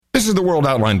is the World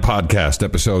Outline Podcast,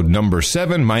 episode number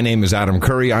 7. My name is Adam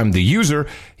Curry. I'm the user.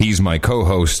 He's my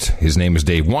co-host. His name is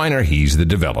Dave Weiner. He's the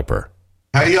developer.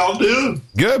 How y'all doing?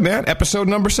 Good, man. Episode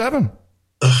number 7.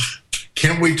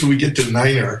 Can't wait till we get to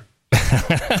Niner.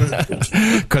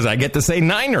 Because I get to say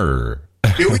Niner.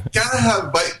 Yeah, we gotta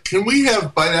have. Can we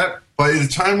have by the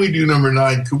time we do number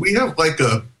 9? Could we have like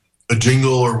a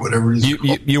jingle or whatever it is?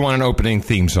 You want an opening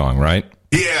theme song, right?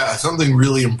 Yeah, something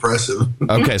really impressive.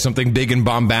 Okay, something big and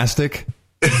bombastic.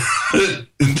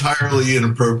 Entirely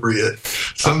inappropriate.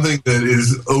 Something that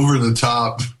is over the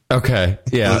top. Okay,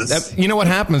 yeah. You know what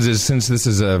happens is, since this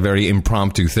is a very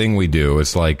impromptu thing we do,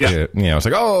 it's like, it's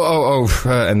like,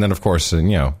 and then, of course,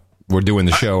 we're doing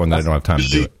the show and I don't have time to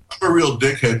do it. I'm a real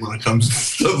dickhead when it comes to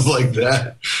stuff like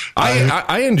that.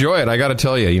 I enjoy it. I got to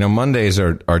tell you, Mondays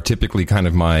are typically kind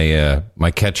of my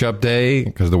my catch-up day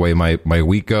because of the way my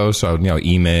week goes. So,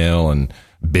 email and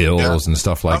bills and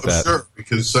stuff like that. Sure,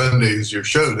 because Sunday is your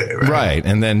show day, right? Right.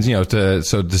 And then,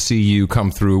 to see you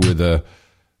come through with a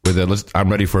I'm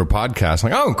ready for a podcast.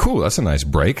 I'm like, oh, cool. That's a nice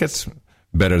break. It's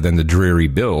better than the dreary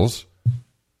bills.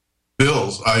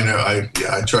 Bills, I know.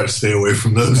 I try to stay away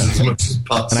from those as much as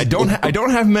possible. And I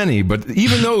don't have many, but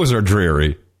even those are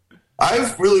dreary.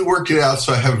 I've really worked it out,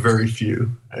 so I have very few.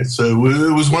 Right? So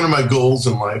it was one of my goals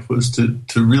in life was to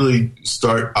really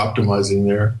start optimizing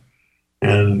there.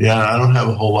 And I don't have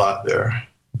a whole lot there,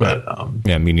 but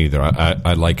me neither.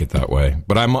 I like it that way,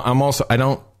 but I'm also, I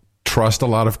don't trust a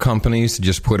lot of companies to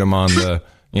just put them on the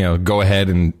go ahead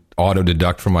and auto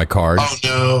deduct from my cards.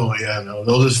 Oh no,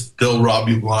 they'll rob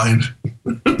you blind.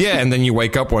 Yeah, and then you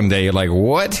wake up one day, you're like,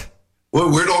 what?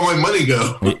 Where'd all my money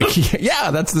go?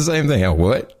 Yeah, that's the same thing.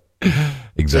 What?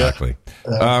 Exactly.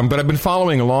 But I've been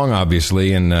following along,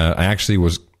 obviously, and I actually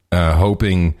was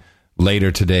hoping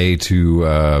later today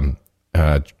to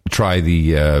try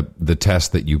the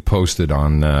test that you posted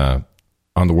on the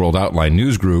World Outline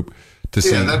News Group.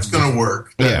 That's going to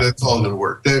work. That's all going to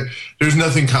work. There's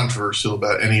nothing controversial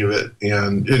about any of it.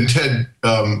 And Ted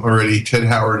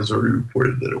Howard has already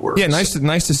reported that it works. Yeah,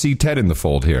 nice to see Ted in the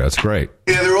fold here. That's great.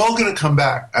 Yeah, they're all going to come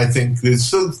back, I think.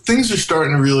 So things are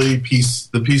starting to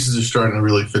the pieces are starting to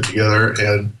really fit together.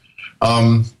 And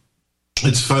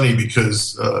it's funny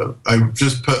because I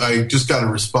just got a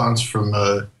response from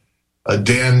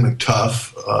Dan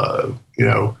McTuff,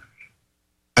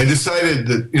 I decided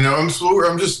that,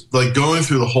 I'm just like going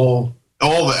through all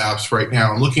the apps right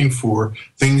now and looking for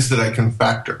things that I can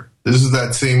factor. This is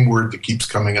that same word that keeps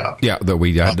coming up. Yeah, that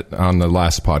we had on the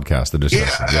last podcast.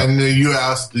 And you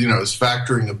asked, is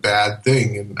factoring a bad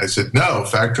thing? And I said, no,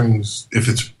 factoring, if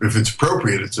it's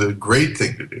appropriate, it's a great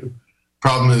thing to do.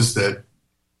 Problem is that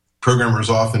programmers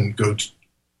often go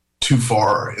too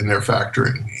far in their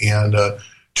factoring. And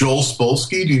Joel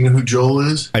Spolsky, do you know who Joel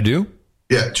is? I do.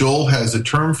 Yeah, Joel has a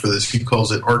term for this. He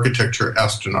calls it architecture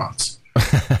astronauts.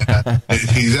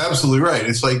 He's absolutely right.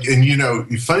 It's like, and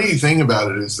the funny thing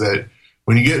about it is that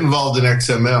when you get involved in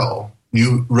XML,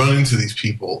 you run into these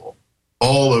people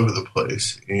all over the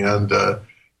place, and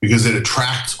because it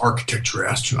attracts architecture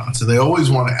astronauts, and they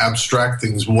always want to abstract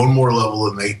things one more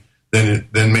level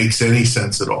than makes any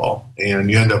sense at all, and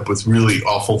you end up with really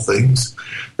awful things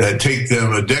that take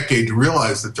them a decade to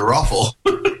realize that they're awful.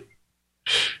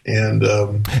 And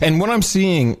what I'm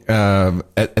seeing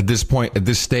at this point, at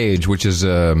this stage, which is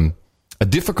a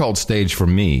difficult stage for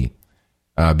me,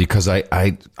 because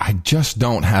I just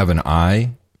don't have an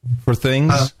eye for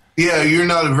things. You're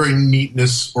not a very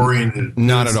neatness oriented.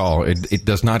 Not at all. It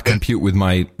does not compute with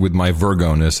my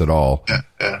Virgo-ness at all.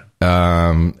 Yeah.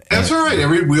 That's all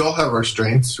right. We all have our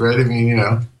strengths, right? I mean,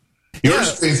 Your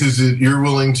strength is that you're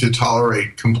willing to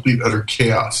tolerate complete, utter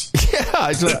chaos. Yeah,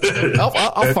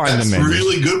 I'll find them. That's a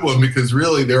really good one, because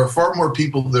really there are far more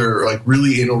people that are like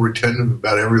really anal retentive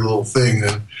about every little thing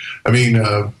than,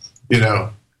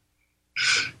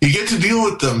 you get to deal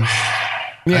with them.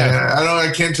 Yeah,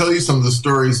 I can't tell you some of the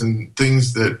stories and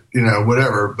things that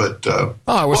whatever. But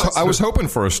I was hoping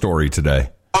for a story today.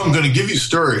 I'm going to give you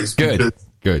stories.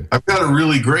 Good. I've got a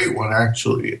really great one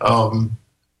actually.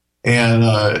 And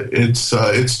it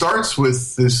starts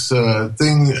with this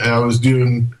thing I was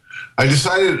doing. I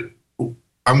decided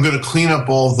I'm going to clean up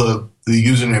all the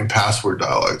username password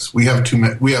dialogues. We have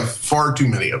far too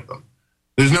many of them.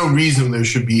 There's no reason there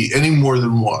should be any more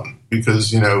than one,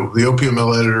 because the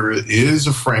OPML editor is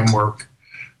a framework,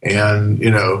 and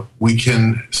we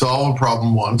can solve a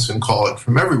problem once and call it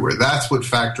from everywhere. That's what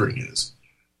factoring is,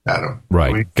 Adam.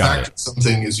 Right. Factor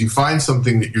something is you find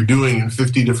something that you're doing in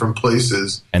 50 different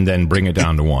places, and then bring it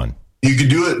down to one. You could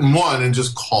do it in one and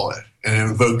just call it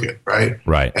and invoke it, right?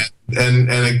 Right. And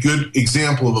a good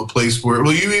example of a place where,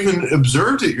 well, you even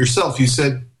observed it yourself. You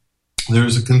said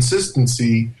there's a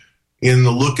consistency in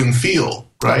the look and feel,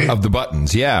 right? Of the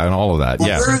buttons, yeah, and all of that. Well,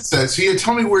 yeah. where is that? So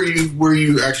tell me where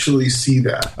you actually see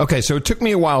that. Okay, so it took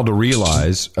me a while to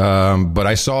realize, but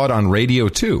I saw it on Radio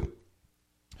 2.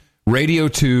 Radio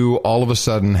 2 all of a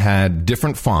sudden had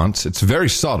different fonts. It's very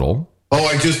subtle. Oh,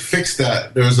 I just fixed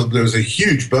that. There was a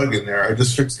huge bug in there. I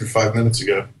just fixed it 5 minutes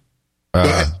ago.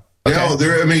 Okay. Yeah,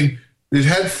 I mean, it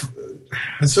had.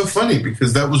 It's so funny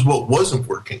because that was what wasn't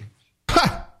working.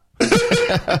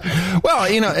 Well,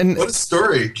 and what a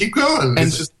story. Keep going.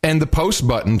 And the post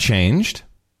button changed.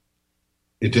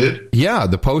 It did? Yeah,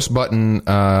 the post button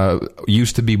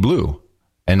used to be blue,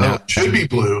 and now it should be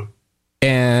blue.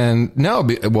 And no,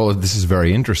 well, this is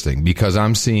very interesting because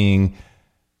I'm seeing.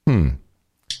 Yeah,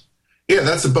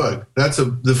 that's a bug.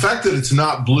 The fact that it's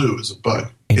not blue is a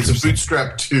bug. It's a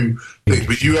Bootstrap 2 thing,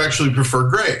 but you actually prefer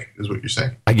gray, is what you're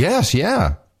saying. I guess,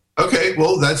 yeah. Okay,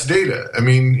 well, that's data. I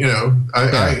mean,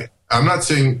 I'm not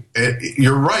saying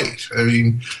you're right. I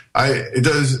mean,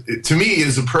 to me,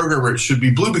 as a programmer, it should be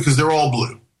blue because they're all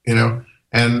blue,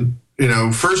 and,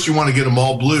 first you want to get them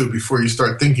all blue before you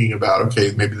start thinking about,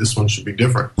 okay, maybe this one should be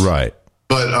different. Right.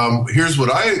 But here's what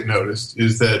I noticed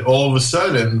is that all of a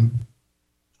sudden,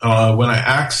 when I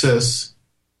access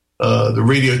the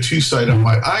Radio 2 site on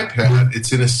my iPad,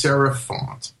 it's in a serif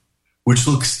font, which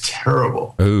looks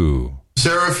terrible. Ooh.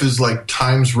 Serif is like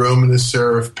Times Roman is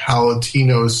serif,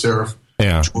 Palatino is serif,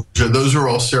 Georgia. Those are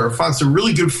all serif fonts. They're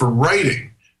really good for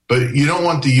writing, but you don't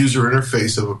want the user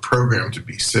interface of a program to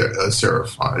be a serif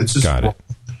font. It's just Got it.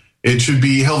 It should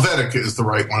be Helvetica is the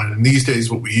right one. And these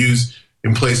days, what we use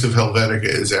in place of Helvetica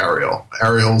is Arial.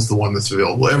 Arial is the one that's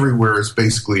available everywhere. It's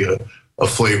basically a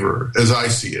flavor, as I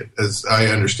see it, as I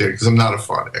understand it, because I'm not a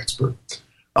font expert.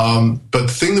 But the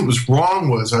thing that was wrong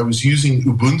was I was using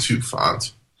Ubuntu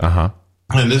font.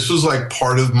 And this was like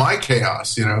part of my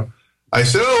chaos, I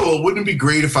said, wouldn't it be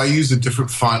great if I used a different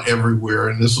font everywhere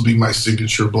and this will be my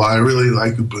signature, blah. I really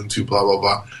like Ubuntu, blah, blah,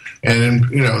 blah.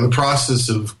 And, in the process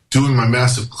of doing my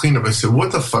massive cleanup, I said,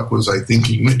 what the fuck was I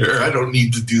thinking there? I don't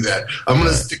need to do that. I'm going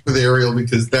to stick with Arial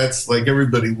because that's like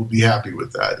everybody will be happy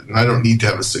with that. And I don't need to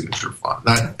have a signature font,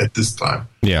 not at this time.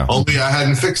 Yeah. Only I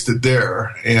hadn't fixed it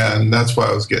there. And that's why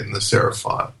I was getting the serif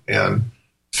font and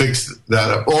fixed that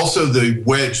up. Also,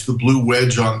 the blue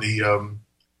wedge on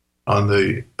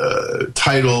the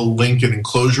title, link, and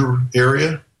enclosure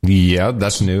area. Yeah,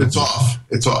 that's new. It's off.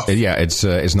 Yeah,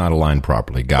 it's not aligned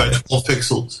properly. Got it. 12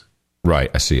 pixels. Right,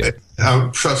 I see it.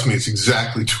 Trust me, it's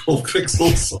exactly 12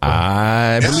 pixels.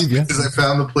 I believe you. Because I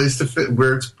found the place to fit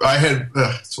where it's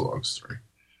a long story.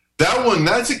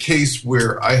 That's a case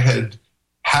where I had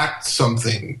hacked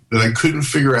something that I couldn't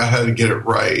figure out how to get it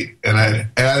right, and I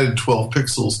added 12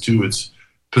 pixels to its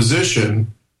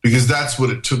position because that's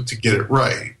what it took to get it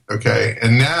right, okay?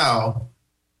 And now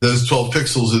those 12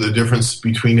 pixels are the difference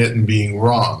between it and being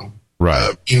wrong.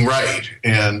 Right. Being right.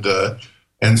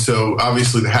 And so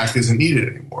obviously the hack isn't needed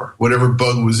anymore. Whatever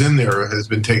bug was in there has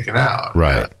been taken out.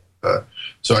 Right.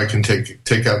 So I can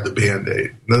take out the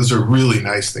Band-Aid. Those are really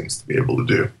nice things to be able to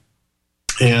do.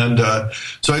 And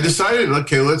so I decided,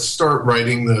 okay, let's start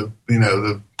writing the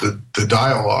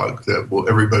dialogue that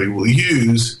everybody will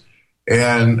use.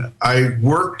 And I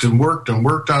worked on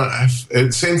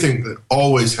it. Same thing that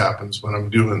always happens when I'm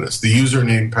doing this. The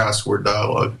username password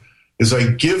dialogue is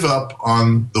I give up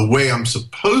on the way I'm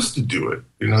supposed to do it.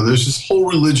 There's this whole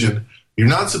religion. You're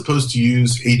not supposed to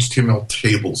use HTML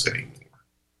tables anymore.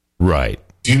 Right.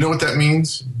 Do you know what that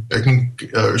means?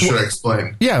 Should I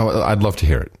explain? Yeah, well, I'd love to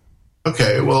hear it.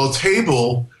 Okay. Well, a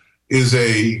table is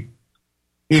you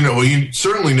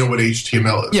certainly know what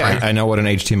HTML is. Yeah, right? I know what an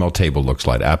HTML table looks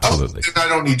like. Absolutely. I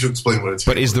don't need to explain what it's.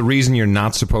 But is the reason you're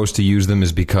not supposed to use them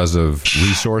is because of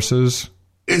resources?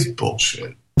 It's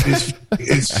bullshit.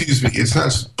 Excuse me. It's not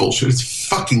just bullshit. It's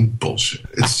fucking bullshit.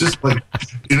 It's just like,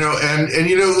 and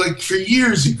like for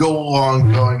years you go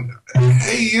along going,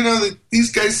 hey,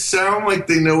 these guys sound like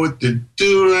they know what they're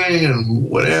doing and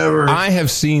whatever. I have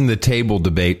seen the table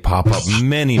debate pop up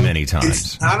many, many times.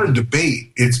 It's not a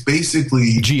debate. It's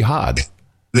basically jihad.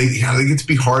 They get to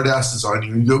be hard asses on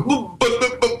you and you go, but.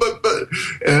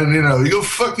 And, you go,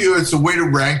 fuck you. It's a way to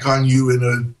rank on you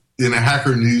in a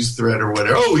Hacker News thread or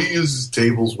whatever. Oh, he uses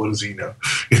tables. What does he know?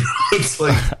 It's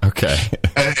like, okay.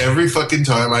 And every fucking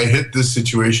time I hit this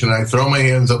situation, I throw my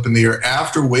hands up in the air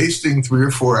after wasting 3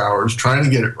 or 4 hours trying to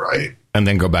get it right. And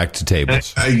then go back to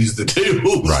tables. I use the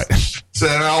tables. Right. So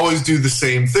I always do the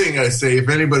same thing. I say, if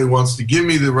anybody wants to give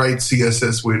me the right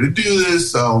CSS way to do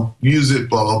this, I'll use it,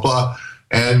 blah, blah, blah.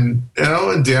 And,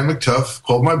 and Dan McTuff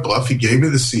called my bluff. He gave me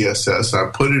the CSS.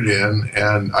 I put it in,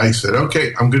 and I said,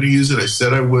 okay, I'm going to use it. I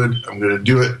said I would. I'm going to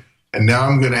do it. And now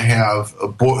I'm going to have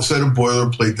a set of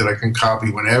boilerplate that I can copy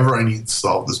whenever I need to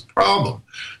solve this problem.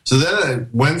 So then I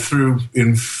went through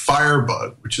in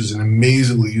Firebug, which is an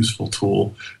amazingly useful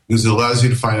tool because it allows you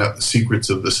to find out the secrets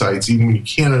of the sites. Even when you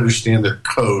can't understand their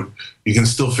code, you can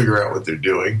still figure out what they're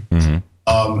doing. Mm-hmm.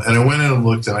 And I went in and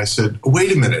looked and I said,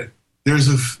 wait a minute, there's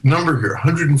a number here,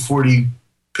 140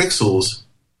 pixels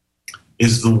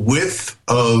is the width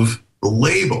of the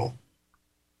label.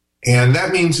 And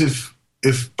that means if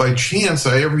by chance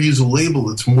I ever use a label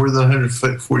that's more than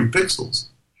 140 pixels,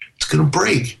 it's going to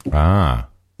break. Ah.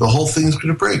 The whole thing's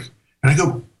going to break. And I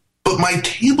go, but my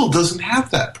table doesn't have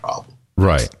that problem.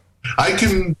 Right. I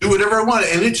can do whatever I want,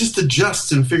 and it just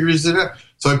adjusts and figures it out.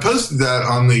 So I posted that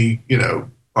on the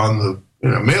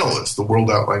mail list, the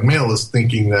World Outline mail list,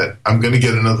 thinking that I'm going to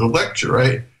get another lecture,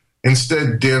 right?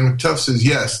 Instead, Dan McTuff says,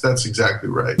 yes, that's exactly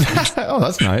right. Oh,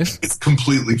 that's nice. It's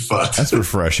completely fucked. That's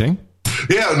refreshing.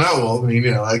 Yeah, no, well, I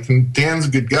mean, Dan's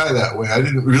a good guy that way. I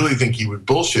didn't really think he would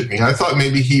bullshit me. I thought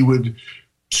maybe he would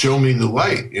show me the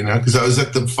light, because I was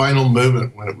at the final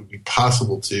moment when it would be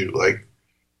possible to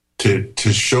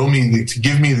show me, to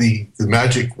give me the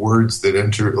magic words that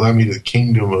allow me to the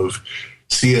kingdom of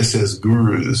CSS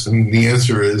gurus. And the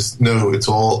answer is no, it's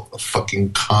all a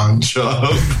fucking con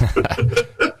job.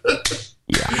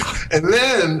 Yeah. And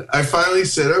then I finally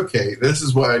said, okay, this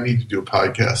is why I need to do a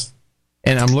podcast.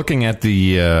 And I'm looking at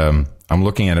I'm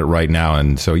looking at it right now,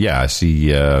 and so yeah, I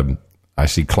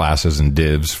see classes and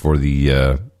divs for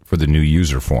the new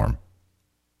user form.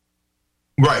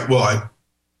 Right. Well,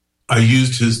 I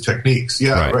used his techniques.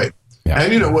 Yeah. Right. Yeah.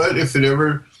 And you know what? If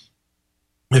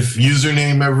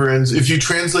username ever ends, if you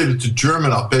translate it to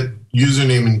German, I'll bet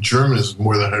username in German is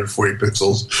more than 140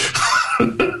 pixels.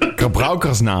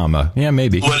 Gebruikersname. Yeah,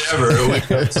 maybe. Whatever.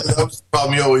 That was the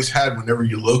problem you always had whenever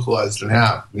you localized an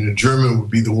app. German would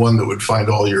be the one that would find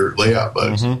all your layout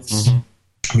bugs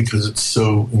because it's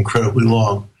so incredibly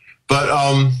long. But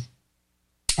I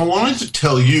wanted to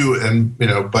tell you, and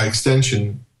by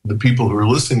extension, the people who are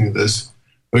listening to this,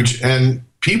 and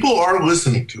people are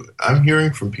listening to it. I'm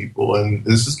hearing from people, and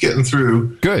this is getting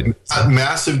through. Good. Not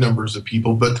massive numbers of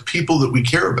people, but the people that we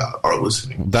care about are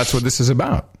listening. That's what this is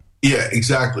about. Yeah,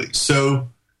 exactly. So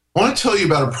I want to tell you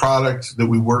about a product that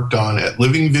we worked on at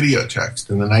Living Video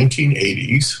Text in the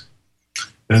 1980s.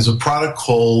 And it's a product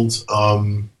called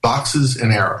Boxes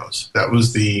and Arrows. That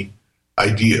was the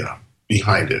idea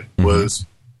behind it. It was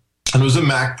a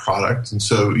Mac product. And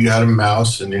so you had a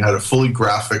mouse and you had a fully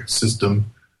graphic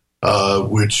system,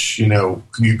 which,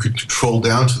 you could control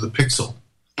down to the pixel.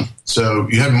 So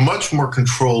you had much more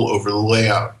control over the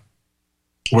layout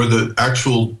or the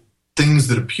actual things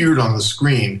that appeared on the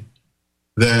screen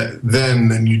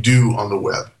than you do on the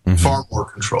web. Far more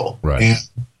control. Right. And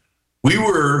we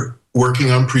were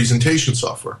working on presentation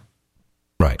software.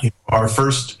 Right. Our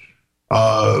first,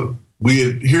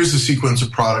 here's the sequence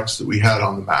of products that we had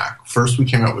on the Mac. First, we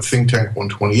came out with ThinkTank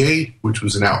 128, which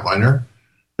was an outliner.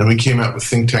 Then we came out with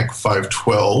ThinkTank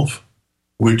 512,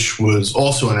 which was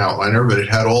also an outliner, but it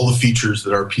had all the features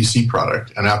that our PC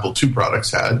product and Apple II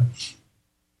products had.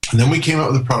 And then we came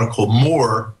out with a product called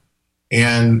More,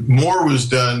 and More was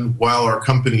done while our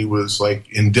company was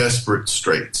in desperate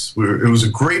straits. It was a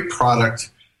great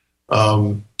product.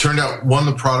 Turned out won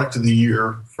the product of the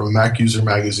year from Mac User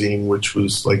Magazine, which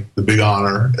was the big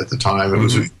honor at the time. It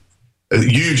was a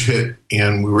huge hit,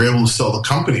 and we were able to sell the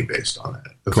company based on that.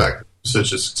 The fact that it was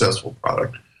such a successful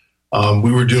product.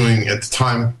 We were doing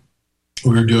 $2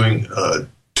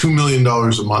 million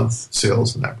a month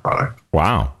sales in that product.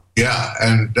 Wow. Yeah,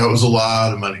 and that was a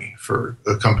lot of money for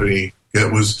a company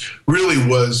that was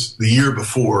the year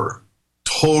before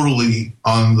totally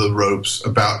on the ropes,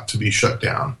 about to be shut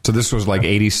down. So this was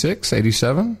 86,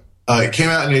 87? It came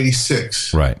out in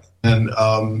 86. Right. And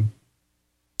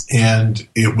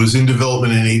it was in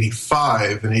development in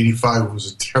 85, and 85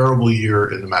 was a terrible year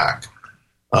in the Mac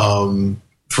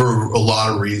for a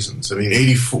lot of reasons. I mean,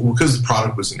 84, because the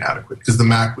product was inadequate, because the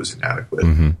Mac was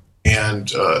inadequate.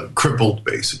 And crippled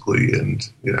basically, and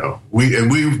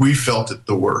we felt it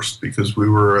the worst because we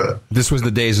were. This was the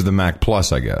days of the Mac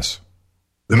Plus, I guess.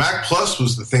 The Mac Plus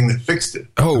was the thing that fixed it.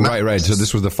 Oh, right. So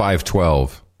this was the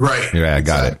 512. Right. Yeah, I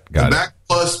got it. The Mac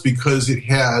Plus, because it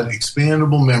had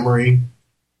expandable memory,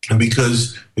 and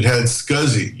because it had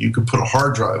SCSI, you could put a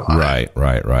hard drive on it.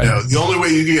 Right. The only way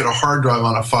you could get a hard drive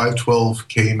on a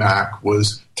 512K Mac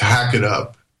was to hack it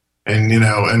up, and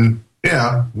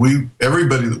yeah,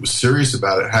 everybody that was serious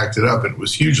about it hacked it up, and it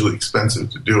was hugely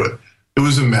expensive to do it. It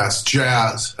was a mess.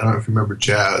 Jazz, I don't know if you remember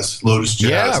Jazz, Lotus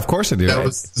Jazz. Yeah, of course I do. That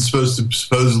was supposed to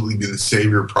supposedly be the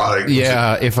savior product.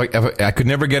 Yeah, if I could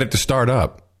never get it to start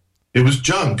up. It was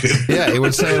junk. Yeah, it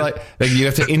would say like you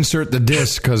have to insert the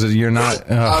disc because you're not.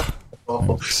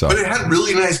 So. But it had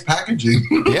really nice packaging.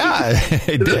 Yeah,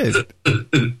 it did.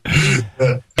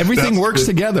 Everything works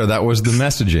together. That was the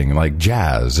messaging, like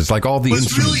jazz. It's like all the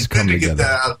instruments come together. Get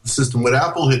that out of the system. What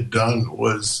Apple had done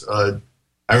was, I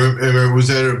remember it was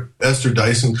at a Esther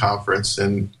Dyson conference,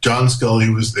 and John Scully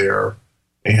was there,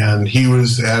 and he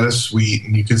was at a suite,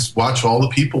 and you could watch all the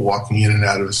people walking in and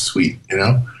out of his suite, you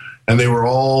know? And they were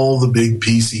all the big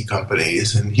PC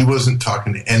companies, and he wasn't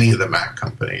talking to any of the Mac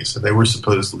companies, and they were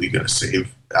supposedly going to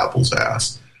save Apple's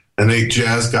ass. And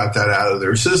Jazz got that out of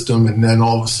their system, and then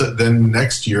all of a sudden, then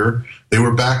next year, they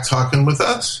were back talking with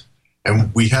us,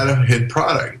 and we had a hit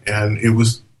product, and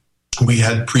we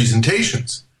had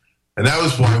presentations, and that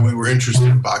was why we were interested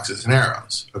in Boxes and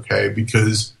Arrows, okay,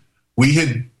 because we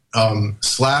had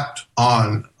slapped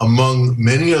on, among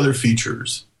many other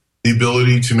features, the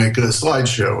ability to make a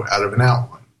slideshow out of an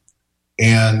outline.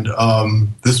 And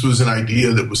this was an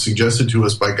idea that was suggested to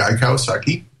us by Guy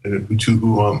Kawasaki, to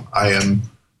whom I am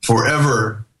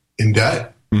forever in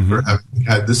debt for having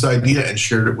had this idea and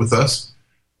shared it with us.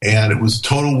 And it was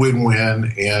total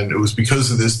win-win. And it was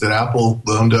because of this that Apple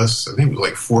loaned us, I think it was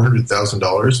like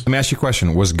 $400,000. Let me ask you a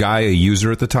question. Was Guy a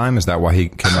user at the time? Is that why he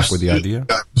came up with the idea?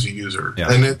 Guy was a user.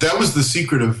 Yeah. And that was the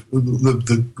secret of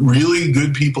the really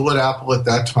good people at Apple at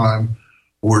that time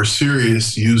were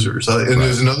serious users. And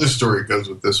there's another story that goes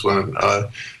with this one.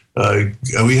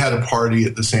 We had a party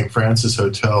at the St. Francis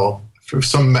Hotel for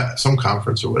some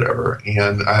conference or whatever,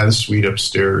 and I had a suite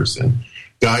upstairs, and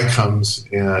Guy comes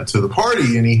to the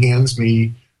party, and he hands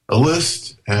me a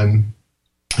list, and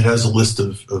it has a list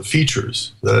of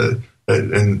features that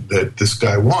this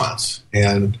guy wants.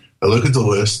 And I look at the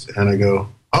list, and I go,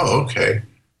 oh, okay.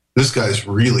 This guy's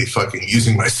really fucking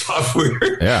using my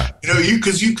software. Yeah.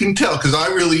 Because you can tell, because I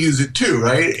really use it too,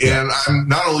 right? Yeah. And I'm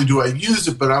not only do I use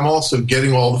it, but I'm also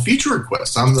getting all the feature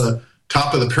requests. I'm the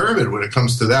top of the pyramid when it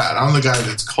comes to that. I'm the guy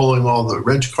that's calling all the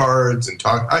reg cards and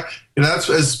that's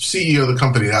as CEO of the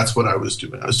company, that's what I was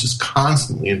doing. I was just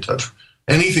constantly in touch.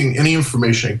 Any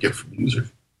information I get from users.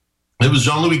 It was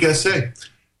Jean-Louis Gasset.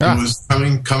 He was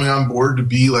coming on board to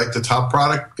be like the top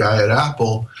product guy at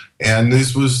Apple, and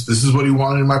this is what he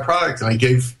wanted in my product. And I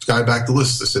gave Guy back the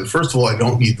list. I said, first of all, I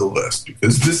don't need the list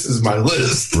because this is my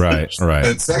list. Right.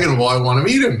 And second of all, I want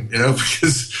to meet him,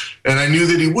 and I knew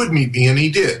that he would meet me, and he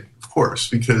did, of course,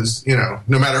 because no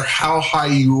matter how high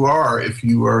you are, if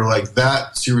you are like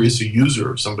that serious a user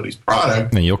of somebody's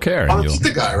product, then you'll care. I'll meet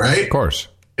the guy, right? Of course.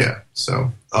 Yeah.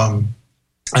 So.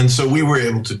 And so we were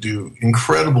able to do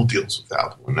incredible deals with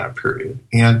Apple in that period.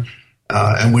 And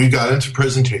we got into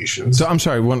presentations. So I'm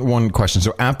sorry, one question.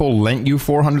 So Apple lent you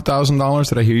 $400,000?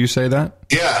 Did I hear you say that?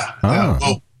 Yeah.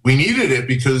 Well, we needed it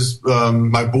because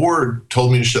my board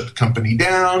told me to shut the company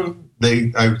down.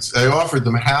 I offered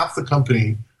them half the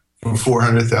company for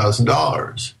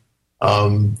 $400,000.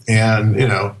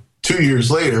 And, 2 years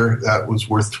later, that was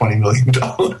worth $20 million.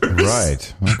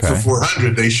 Right. Okay. For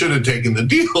 400, they should have taken the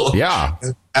deal. Yeah.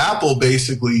 And Apple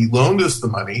basically loaned us the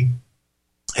money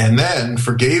and then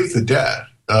forgave the debt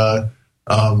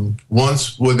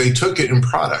once they took it in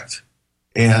product.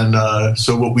 And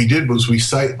so what we did was we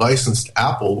licensed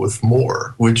Apple with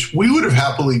more, which we would have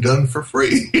happily done for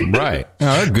free. Right.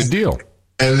 Oh, good deal.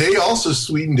 And they also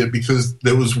sweetened it because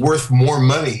it was worth more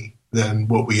money than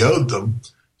what we owed them.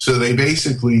 So they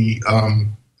basically,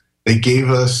 they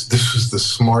gave us, this was the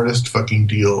smartest fucking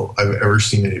deal I've ever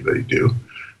seen anybody do.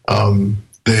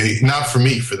 Not for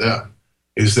me, for them,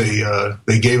 is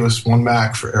they gave us one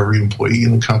Mac for every employee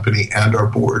in the company and our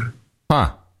board.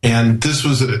 Huh. And this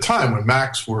was at a time when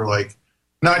Macs were like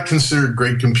not considered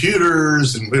great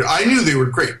computers. And I knew they were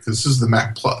great because this is the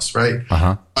Mac Plus, right?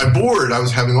 Uh-huh. My board, I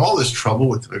was having all this trouble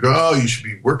with them. I go, oh, you should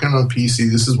be working on PC.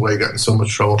 This is why you got in so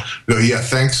much trouble. I go, yeah,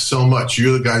 thanks so much.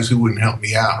 You're the guys who wouldn't help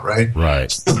me out, right?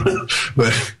 Right.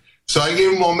 But so I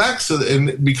gave them all Macs,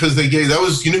 and because they gave, that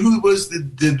was, who it was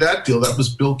that did that deal? That was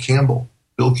Bill Campbell.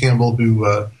 Bill Campbell, who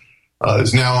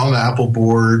is now on the Apple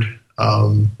board.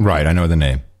 Right, I know the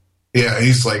name. Yeah,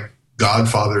 he's like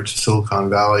godfather to Silicon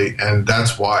Valley, and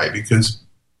that's why, because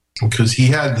he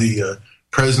had the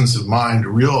presence of mind to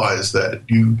realize that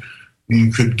you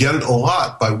could get a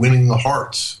lot by winning the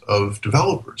hearts of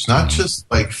developers, not just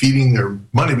like feeding their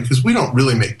money, because we don't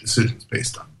really make decisions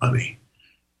based on money.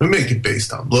 We make it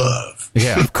based on love.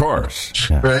 Yeah, of course.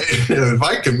 Yeah. Right? If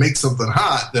I can make something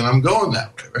hot, then I'm going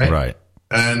that way, right? Right.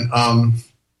 And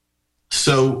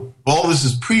so all this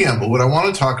is preamble. What I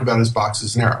want to talk about is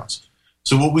Boxes and Arrows.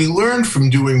 So what we learned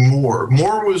from doing more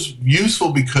was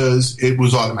useful because it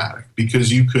was automatic,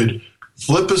 because you could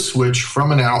flip a switch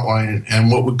from an outline,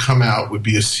 and what would come out would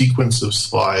be a sequence of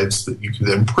slides that you could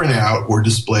then print out or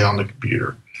display on the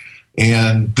computer.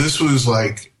 And this was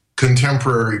like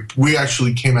contemporary. We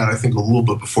actually came out, I think, a little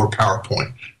bit before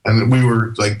PowerPoint, and we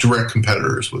were like direct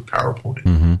competitors with PowerPoint.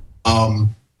 Mm-hmm.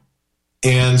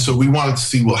 And so we wanted to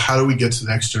see, well, how do we get to the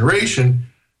next generation?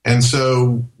 And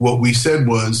so what we said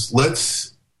was,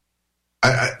 let's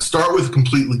start with a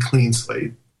completely clean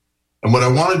slate. And what I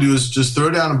want to do is just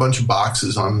throw down a bunch of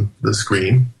boxes on the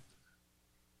screen.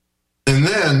 And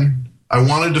then I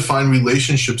want to define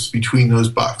relationships between those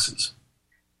boxes.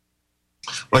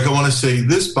 Like I want to say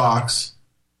this box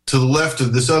to the left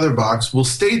of this other box will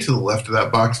stay to the left of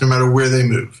that box no matter where they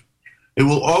move. It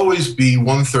will always be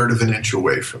 1/3 of an inch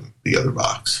away from the other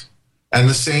box and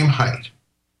the same height,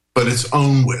 but its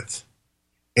own width.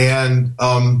 And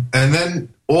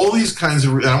then all these kinds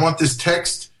of, and I want this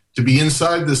text to be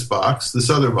inside this box, this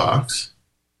other box,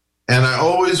 and I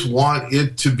always want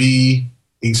it to be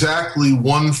exactly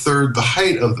 1/3 the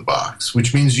height of the box,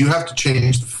 which means you have to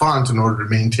change the font in order to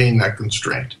maintain that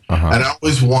constraint. Uh-huh. And I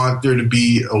always want there to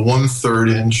be a 1/3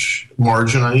 inch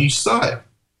margin on each side.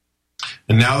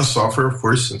 And now the software, of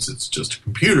course, since it's just a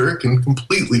computer, can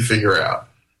completely figure out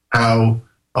how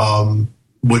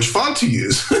which font to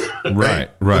use.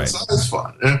 Right. What size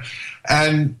font.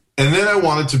 And then I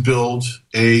wanted to build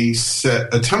a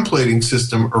templating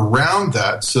system around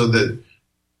that so that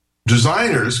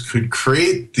designers could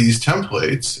create these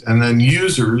templates, and then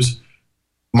users,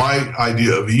 my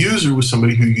idea of a user was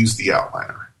somebody who used the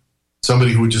outliner,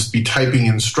 somebody who would just be typing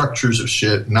in structures of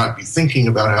shit, not be thinking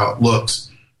about how it looks.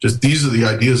 Just these are the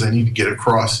ideas I need to get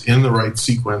across in the right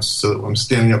sequence so that when I'm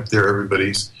standing up there,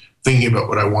 everybody's thinking about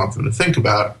what I want them to think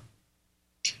about.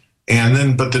 And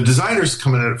then, but the designer's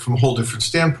coming at it from a whole different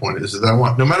standpoint, is that I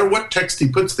want, no matter what text he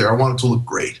puts there, I want it to look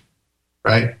great,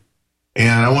 right?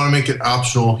 And I want to make it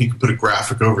optional. He could put a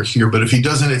graphic over here, but if he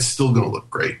doesn't, it's still going to look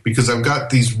great because I've got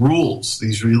these rules,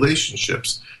 these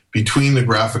relationships between the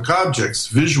graphic objects,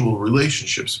 visual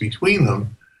relationships between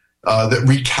them that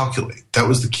recalculate. That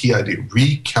was the key idea,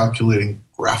 recalculating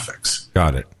graphics.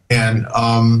 Got it. And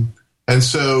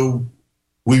so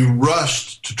we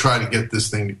rushed to try to get this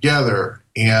thing together,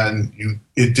 and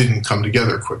it didn't come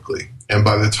together quickly. And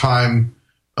by the time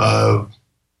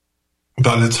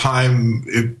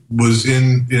it was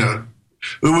in, it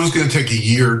was going to take a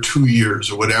year, 2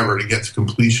 years, or whatever to get to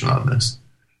completion on this.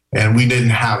 And we didn't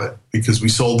have it because we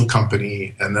sold the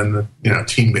company, and then the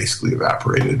team basically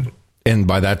evaporated. And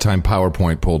by that time,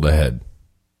 PowerPoint pulled ahead.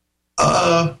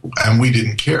 And we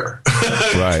didn't care.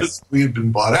 Right. We had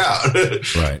been bought out.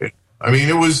 Right. I mean,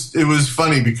 it was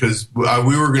funny because we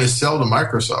were going to sell to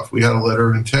Microsoft. We had a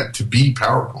letter of intent to be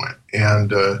PowerPoint.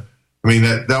 And,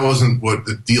 that wasn't what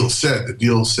the deal said. The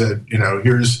deal said,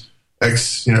 here's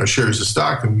X, shares of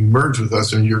stock, and you merge with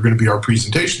us, and you're going to be our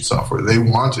presentation software. They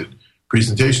wanted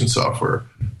presentation software.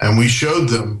 And we showed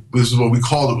them, this is what we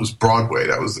called it, was Broadway.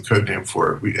 That was the code name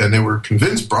for it. And they were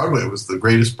convinced Broadway was the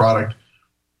greatest product.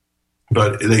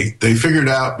 But they figured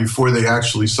out before they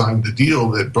actually signed the deal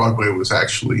that Broadway was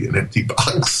actually an empty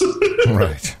box.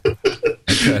 Right.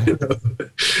 Okay.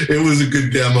 It was a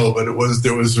good demo, but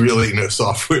there was really no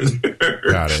software there.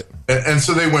 Got it. And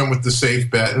so they went with the safe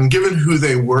bet. And given who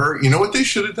they were, you know what they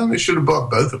should have done? They should have bought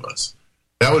both of us.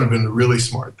 That would have been a really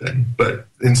smart thing. But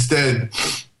instead,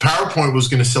 PowerPoint was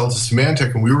going to sell to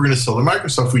Symantec, and we were going to sell to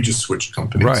Microsoft. We just switched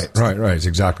companies. Right. It's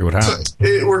exactly what happened. So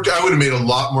it worked. I would have made a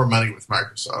lot more money with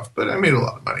Microsoft, but I made a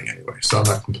lot of money anyway, so I'm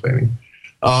not complaining.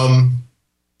 And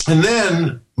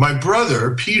then my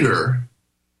brother, Peter,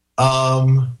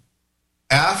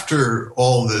 after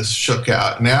all this shook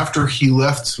out, and after he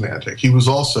left Symantec, he was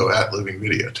also at Living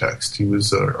Video Text. He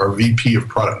was our VP of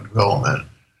product development.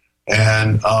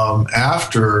 And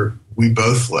after we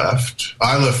both left,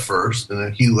 I left first, and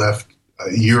then he left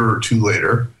a year or two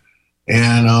later.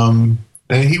 And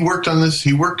he worked on this.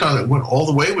 He worked on it, went all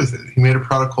the way with it. He made a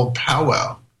product called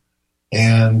Powwow.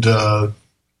 And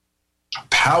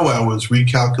Powwow was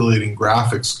recalculating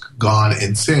graphics gone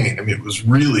insane. I mean, it was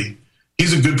really,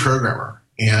 he's a good programmer.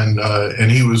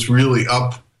 And he was really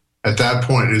up at that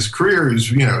point in his career.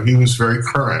 He was very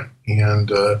current.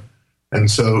 And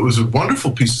so it was a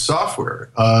wonderful piece of software.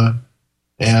 But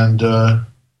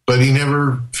he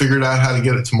never figured out how to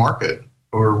get it to market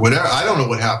or whatever. I don't know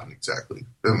what happened exactly.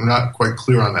 I'm not quite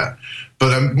clear on that.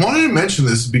 But I wanted to mention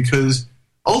this because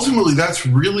ultimately that's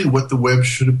really what the web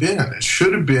should have been. It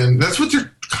should have been, that's what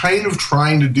they're kind of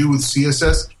trying to do with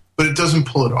CSS, but it doesn't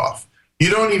pull it off. You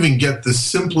don't even get the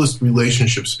simplest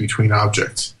relationships between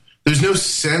objects. There's no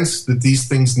sense that these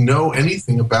things know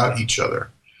anything about each other.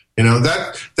 You know,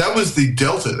 that was the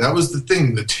delta. That was the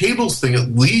thing. The tables thing, at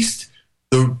least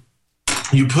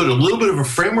you put a little bit of a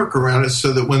framework around it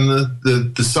so that when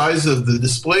the size of the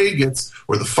display gets,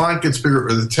 or the font gets bigger,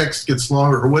 or the text gets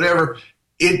longer, or whatever,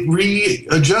 it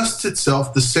readjusts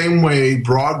itself the same way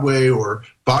Broadway or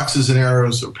Boxes and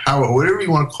Arrows or Power, whatever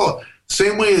you want to call it,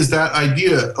 same way as that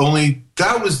idea, only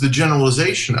that was the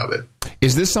generalization of it.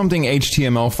 Is this something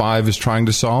HTML5 is trying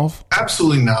to solve?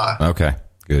 Absolutely not. Okay,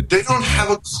 good. They don't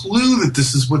have a clue that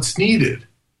this is what's needed.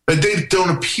 But they don't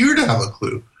appear to have a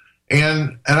clue.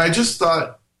 And I just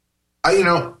thought,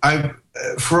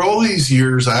 for all these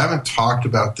years, I haven't talked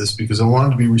about this because I wanted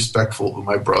to be respectful of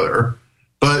my brother.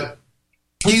 But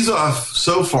he's off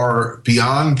so far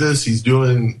beyond this. He's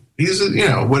whatever.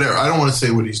 I don't want to say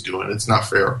what he's doing. It's not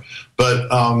fair. But,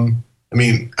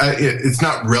 it's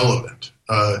not relevant.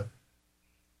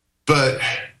 But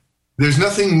there's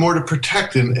nothing more to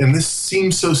protect. And this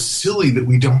seems so silly that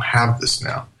we don't have this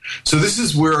now. So this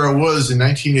is where I was in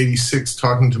 1986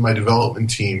 talking to my development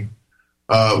team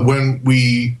when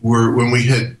we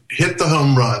had hit the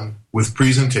home run with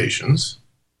presentations.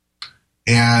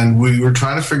 And we were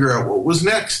trying to figure out what was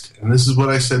next. And this is what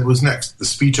I said was next, the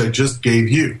speech I just gave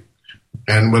you.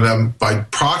 And what I'm by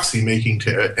proxy making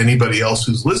to anybody else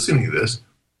who's listening to this,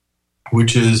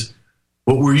 which is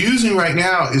what we're using right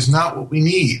now is not what we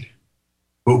need.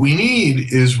 What we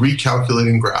need is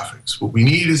recalculating graphics. What we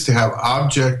need is to have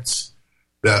objects,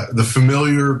 the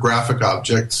familiar graphic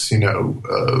objects,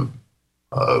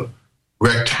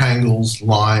 rectangles,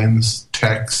 lines,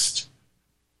 text.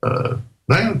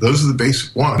 Those are the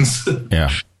basic ones.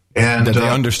 Yeah. And that they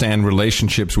understand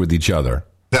relationships with each other.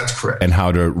 That's correct. And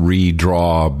how to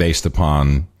redraw based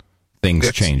upon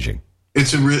things changing.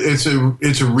 It's a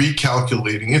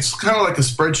recalculating. It's kind of like a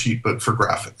spreadsheet, but for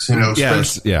graphics.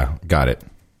 Got it.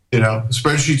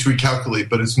 Spreadsheets recalculate,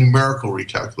 but it's numerical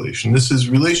recalculation. This is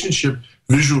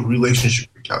visual relationship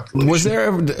recalculation. Was there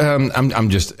ever,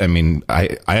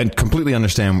 I completely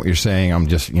understand what you're saying. I'm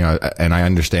just, and I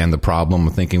understand the problem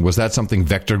of thinking, was that something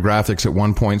vector graphics at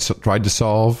one point tried to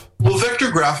solve? Well,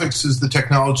 vector graphics is the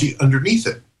technology underneath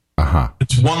it. Uh-huh.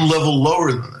 It's one level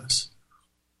lower than this.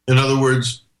 In other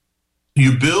words,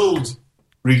 you build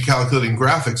recalculating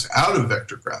graphics out of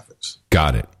vector graphics.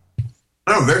 Got it.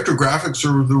 No, vector graphics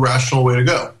are the rational way to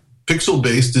go.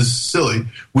 Pixel-based is silly.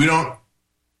 We don't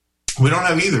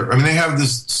have either. I mean, they have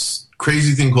this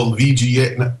crazy thing called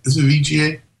VGA. No, is it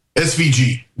VGA?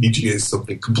 SVG. VGA is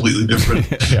something completely different.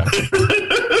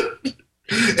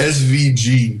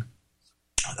 SVG.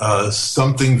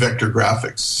 Something vector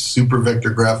graphics. Super vector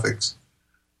graphics.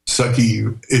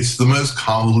 Sucky. It's the most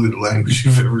convoluted language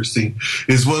you've ever seen.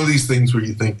 It's one of these things where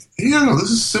you think, this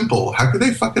is simple. How could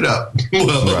they fuck it up?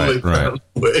 Right.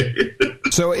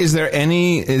 So is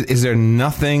there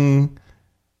nothing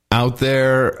out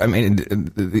there? I mean,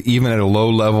 even at a low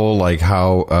level, like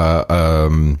how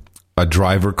a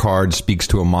driver card speaks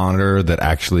to a monitor that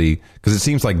actually, because it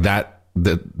seems like that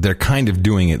they're kind of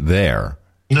doing it there.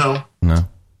 No.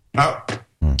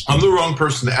 I'm the wrong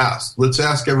person to ask. Let's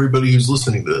ask everybody who's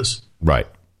listening to this. Right.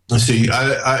 Let's see.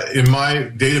 I in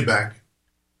my data bank,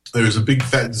 there's a big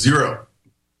fat 0.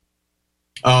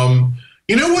 You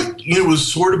know what? Was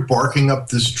sort of barking up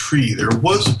this tree. There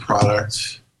was a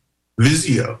product,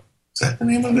 Visio. Is that the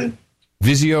name of it?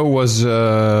 Visio was. It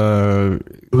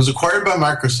was acquired by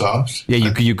Microsoft.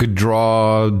 Yeah, you could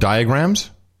draw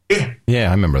diagrams. Yeah. Yeah,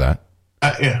 I remember that.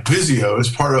 Visio is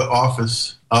part of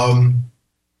Office.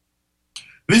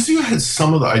 Visio had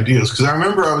some of the ideas, because I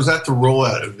remember I was at the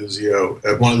rollout of Visio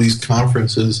at one of these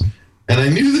conferences, and I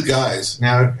knew the guys.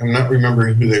 Now, I'm not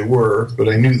remembering who they were, but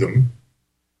I knew them.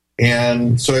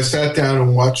 And so I sat down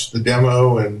and watched the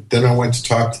demo, and then I went to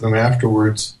talk to them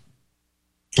afterwards.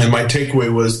 And my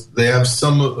takeaway was they have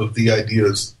some of the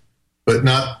ideas, but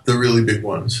not the really big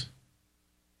ones.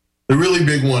 The really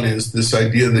big one is this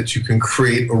idea that you can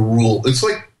create a rule. It's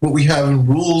like what we have in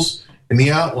rules in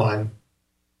the outline,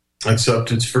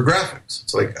 except it's for graphics.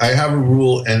 It's like I have a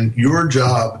rule, and your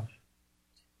job,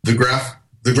 the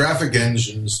graphic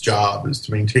engine's job, is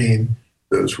to maintain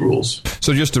those rules.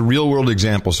 So just a real world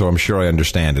example, so I'm sure I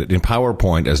understand it. In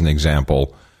PowerPoint, as an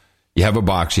example, you have a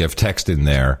box, you have text in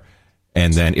there,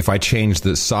 and then if I change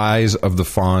the size of the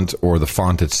font or the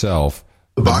font itself,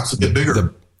 the box will get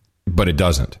bigger. But it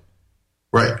doesn't.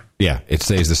 Right. Yeah, it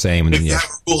stays the same. And then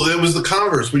well, it was the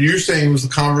converse. What you're saying was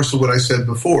the converse of what I said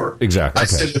before. Exactly. I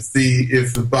said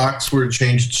if the box were to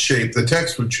change its shape, the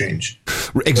text would change.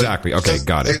 Exactly. Okay,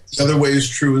 got it. The other way is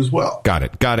true as well. Got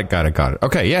it.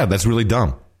 Okay, yeah, that's really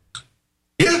dumb.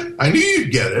 Yeah, I knew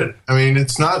you'd get it. I mean,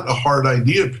 it's not a hard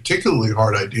idea, particularly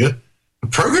hard idea. The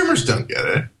programmers don't get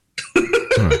it.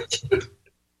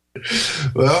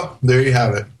 Well, there you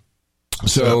have it.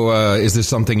 So is this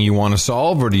something you want to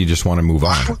solve, or do you just want to move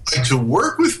on? I would like to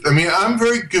work with, I'm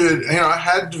very good. I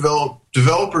had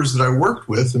developers that I worked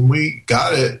with, and we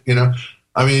got it,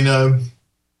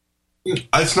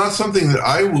 it's not something that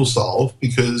I will solve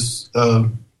because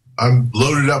I'm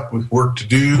loaded up with work to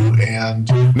do, and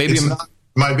maybe it's not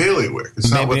my bailiwick.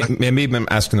 It's maybe I'm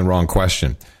asking the wrong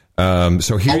question.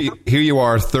 So here you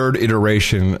are, third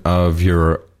iteration of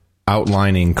your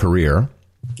outlining career.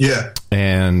 Yeah.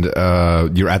 And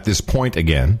you're at this point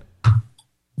again.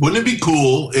 Wouldn't it be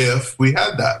cool if we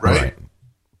had that, right?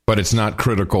 But it's not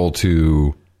critical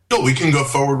to... No, we can go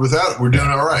forward without it. We're doing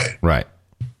all right. Right.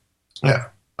 Yeah.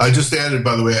 I just added,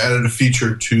 by the way, a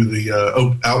feature to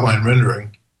the outline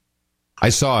rendering. I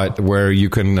saw it where you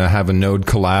can have a node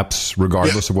collapse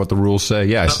regardless of what the rules say.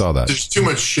 Yeah, I saw that. There's too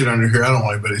much shit under here. I don't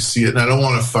want anybody to see it, and I don't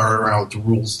want to fire around with the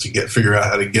rules to figure out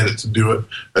how to get it to do it.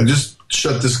 I just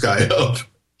shut this guy up.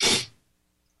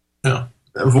 Yeah,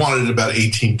 I've wanted it about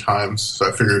 18 times, so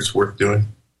I figure it's worth doing.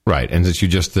 Right, and that you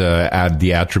just add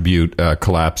the attribute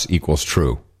collapse equals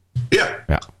true. Yeah.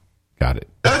 Yeah, got it.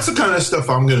 That's the kind of stuff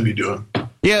I'm going to be doing.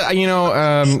 Yeah, up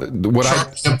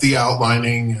the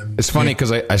outlining. And, it's funny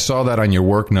because I saw that on your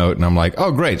work note, and I'm like,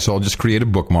 oh, great. So I'll just create a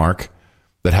bookmark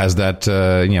that has that,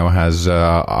 has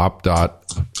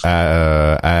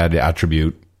add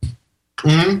attribute.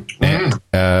 Mm-hmm.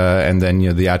 And then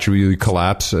the attribute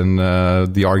collapse, and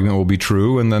the argument will be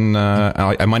true, and then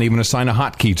I might even assign a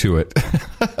hotkey to it.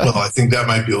 Well, I think that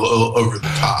might be a little over the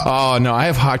top. Oh no, I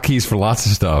have hotkeys for lots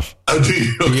of stuff. Oh, do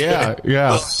you? Okay.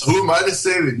 Yeah. Well, who am I to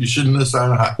say that you shouldn't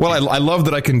assign a hotkey? Well, I love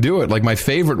that I can do it. Like my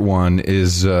favorite one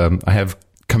is I have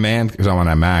command, because I'm on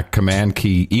a Mac, command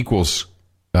key equals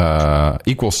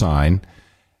equal sign,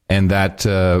 and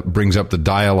that brings up the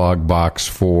dialog box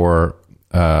for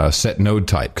set node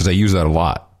type, because I use that a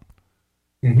lot.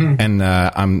 Mm-hmm. And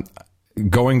I'm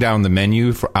going down the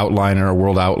menu for outliner,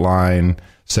 world outline,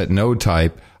 set node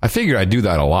type. I figure I do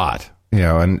that a lot,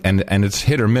 and it's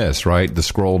hit or miss, right? The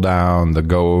scroll down, the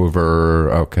go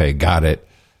over, okay, got it.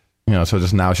 So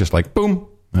just now it's just like, boom,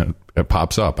 it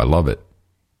pops up. I love it.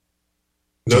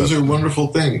 Those are wonderful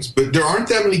things, but there aren't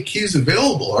that many keys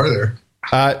available, are there?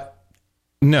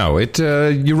 No,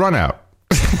 you run out.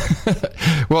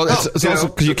 Well, it's also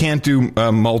because you can't do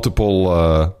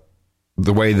multiple.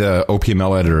 The way the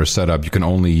OPML editor is set up, you can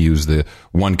only use the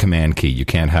one command key. You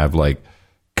can't have like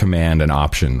command and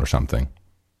option or something.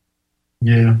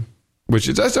 Yeah,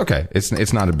 that's okay.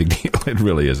 It's not a big deal. It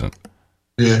really isn't.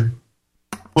 Yeah.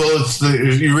 Well,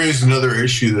 you raised another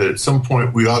issue that at some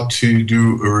point we ought to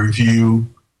do a review.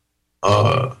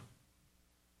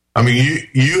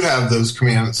 You have those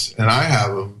commands and I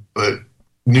have them, but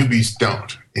newbies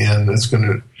don't, and that's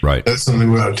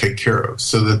something we ought to take care of,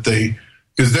 so that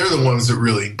because they're the ones that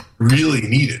really, really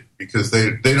need it, because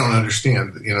they don't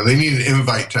understand. They need an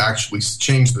invite to actually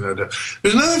change the node.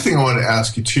 There's another thing I wanted to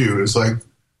ask you too. Is like,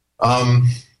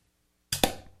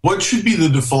 what should be the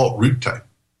default root type?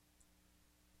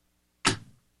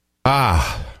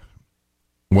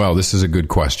 Well, this is a good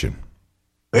question.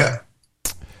 Yeah.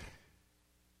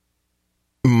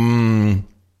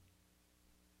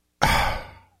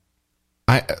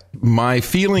 My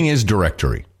feeling is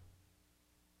directory.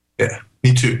 Yeah,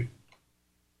 me too.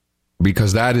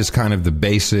 Because that is kind of the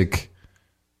basic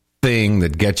thing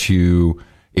that gets you,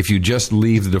 if you just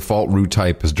leave the default root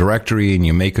type as directory and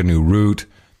you make a new root,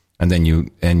 and then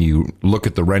you look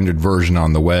at the rendered version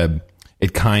on the web,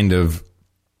 it kind of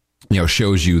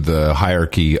shows you the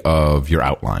hierarchy of your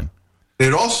outline.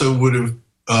 It also would have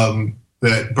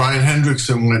that Brian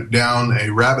Hendrickson went down a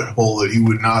rabbit hole that he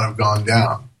would not have gone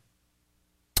down.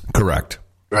 Correct.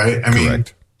 Right? I mean,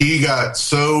 he got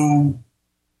so,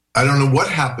 I don't know what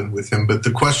happened with him, but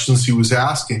the questions he was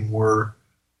asking were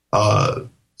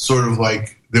sort of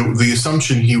like the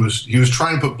assumption he was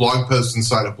trying to put blog posts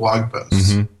inside of blog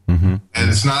posts. Mm-hmm, mm-hmm. And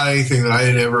it's not anything that I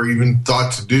had ever even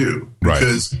thought to do,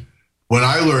 because when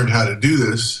I learned how to do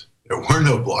this, there were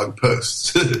no blog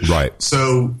posts. Right.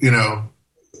 So,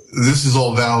 this is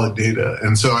all valid data.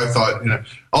 And so I thought,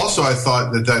 also I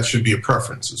thought that should be a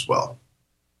preference as well.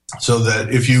 So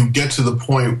that if you get to the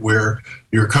point where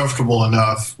you're comfortable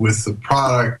enough with the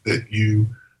product that you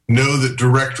know that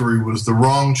directory was the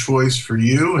wrong choice for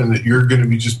you, and that you're going to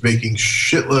be just making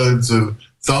shitloads of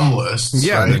thumb lists.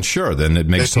 Yeah, right? Then sure. Then it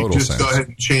makes total sense. Just go ahead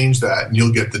and change that, and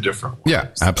you'll get the different ones. Yeah,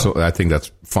 absolutely. I think that's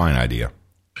a fine idea.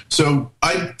 So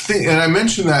I think, and I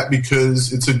mention that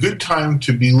because it's a good time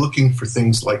to be looking for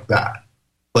things like that.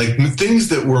 Like things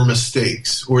that were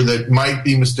mistakes, or that might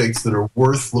be mistakes that are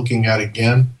worth looking at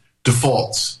again.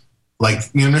 Defaults. Like,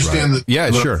 you understand that? Yeah,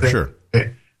 sure.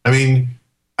 Okay. I mean,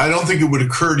 I don't think it would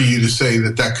occur to you to say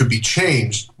that could be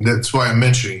changed. That's why I'm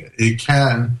mentioning it. It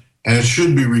can, and it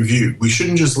should be reviewed. We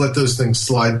shouldn't just let those things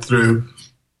slide through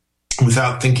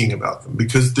without thinking about them,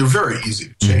 because they're very easy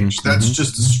to change. Mm-hmm. That's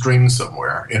just a string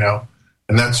somewhere,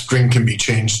 and that string can be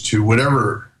changed to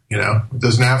whatever, it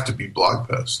doesn't have to be blog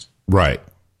post. Right.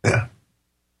 Yeah.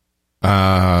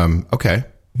 Okay.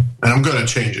 And I'm going to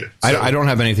change it. So. I don't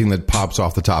have anything that pops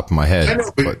off the top of my head. I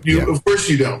know, but of course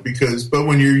you don't, but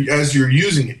when as you're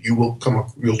using it, you'll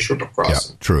trip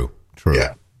across it. True.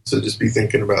 Yeah. So just be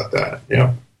thinking about that.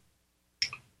 Yeah.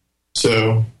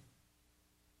 So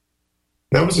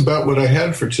that was about what I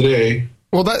had for today.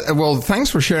 Well, thanks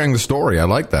for sharing the story. I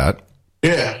like that.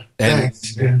 Yeah.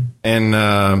 Thanks. And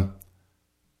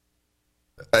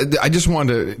I just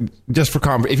wanted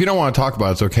to, if you don't want to talk about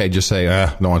it, it's okay. Just say,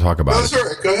 don't want to talk about it. That's all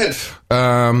right. Go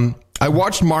ahead. I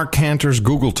watched Mark Cantor's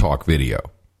Google Talk video.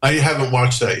 I haven't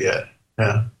watched that yet.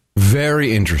 Yeah.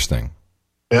 Very interesting.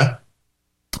 Yeah?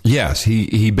 Yes.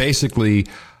 He basically,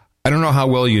 I don't know how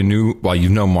well you've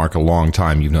known Mark a long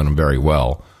time. You've known him very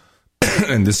well.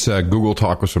 And this Google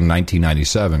Talk was from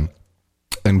 1997.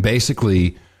 And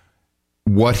basically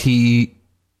what he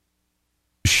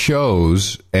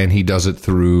shows, and he does it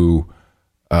through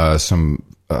some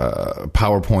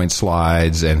PowerPoint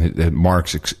slides, and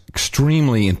Mark's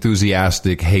extremely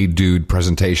enthusiastic "Hey dude"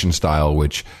 presentation style,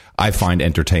 which I find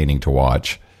entertaining to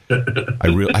watch.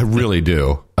 I really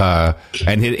do. And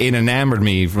it enamored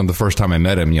me from the first time I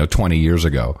met him, 20 years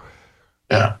ago.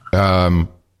 Yeah.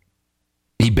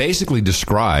 He basically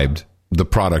described the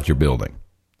product you're building,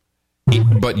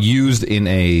 but used in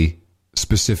a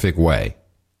specific way.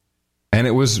 And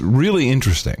it was really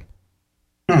interesting.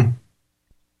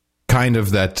 Kind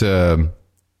of that,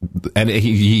 and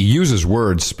he uses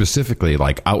words specifically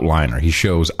like outliner. He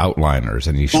shows outliners,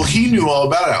 and he knew all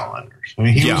about outliners. I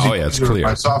mean, it's clear.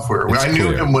 My software. I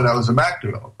knew him when I was a Mac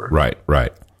developer. Right.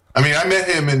 I mean, I met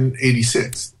him in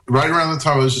 '86, right around the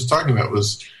time I was just talking about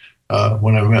was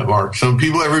when I met Mark. So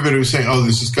everybody was saying, "Oh,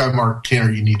 this is guy Mark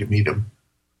Cantor. You need to meet him."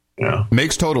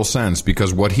 Makes total sense,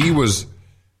 because what he was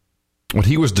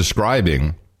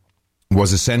describing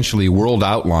was essentially World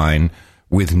Outline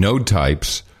with node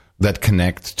types that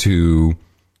connect to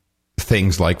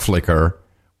things like Flickr,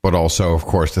 but also, of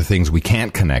course, the things we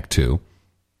can't connect to.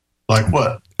 Like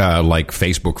what? Like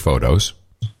Facebook photos.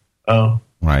 Oh.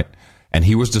 Right. And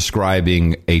he was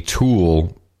describing a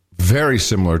tool very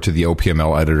similar to the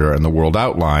OPML editor and the World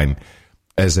Outline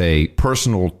as a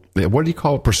personal, what do you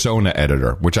call it? Persona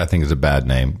editor, which I think is a bad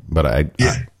name, but I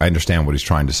understand what he's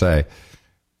trying to say.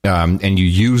 And you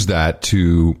use that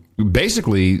to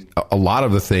basically a lot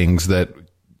of the things that,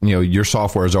 your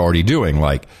software is already doing,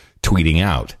 like tweeting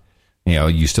out.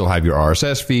 You still have your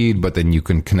RSS feed, but then you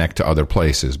can connect to other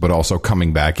places, but also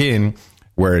coming back in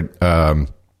where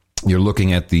you're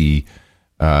looking at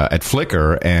at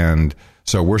Flickr. And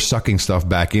so we're sucking stuff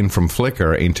back in from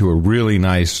Flickr into a really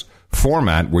nice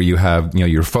format where you have,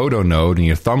 your photo node and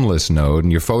your thumb list node,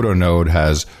 and your photo node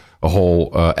has a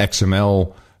whole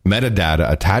XML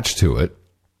metadata attached to it,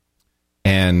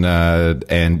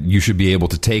 and you should be able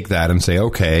to take that and say,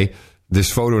 okay, this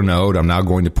photo node I'm now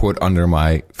going to put under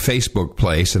my Facebook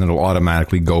place, and it'll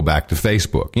automatically go back to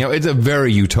Facebook. It's a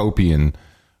very utopian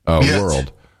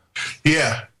world.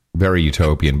 Yeah, very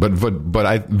utopian, but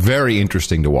very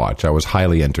interesting to watch. I was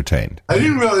highly entertained. I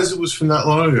didn't realize it was from that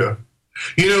long ago.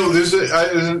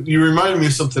 You reminded me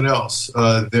of something else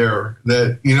there.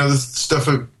 That this stuff.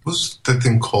 What's that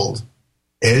thing called?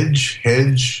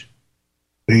 Hedge.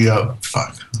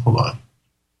 Hold on.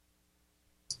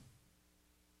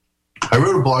 I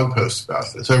wrote a blog post about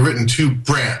this. I've written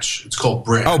Branch. It's called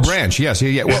Branch. Oh, Branch. Yes.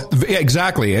 Yeah. Well, yeah,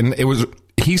 exactly. And it was.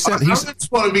 He said. I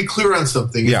just want to be clear on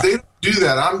something. If they don't do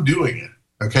that, I'm doing it.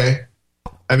 Okay.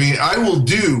 I mean, I will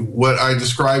do what I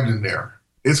described in there.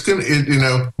 It's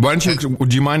gonna. Why don't you?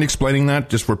 Would you mind explaining that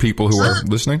just for people who are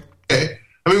listening? Okay.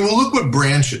 I mean, we'll look what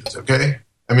Branch is. Okay.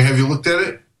 I mean, have you looked at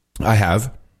it? I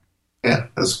have. Yeah.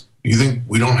 You think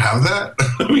we don't have that?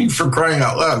 I mean, for crying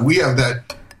out loud, we have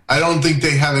that. I don't think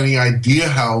they have any idea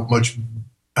how much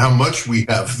we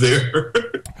have there.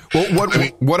 Well,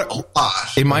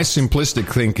 in my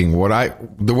simplistic thinking,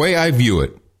 the way I view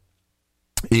it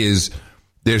is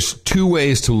there's two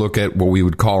ways to look at what we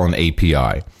would call an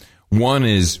API. One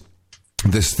is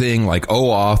this thing like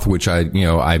OAuth, which I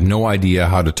have no idea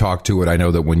how to talk to it. I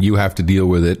know that when you have to deal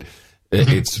with it,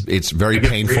 it's very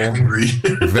painful,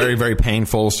 very, very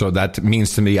painful. So that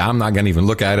means to me, I'm not going to even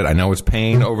look at it. I know it's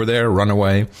pain over there. Run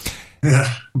away. Yeah.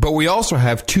 But we also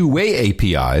have two-way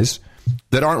APIs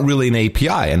that aren't really an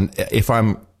API. And if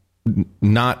I'm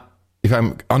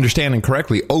understanding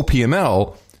correctly,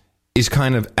 OPML is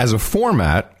kind of, as a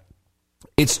format,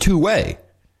 it's two-way.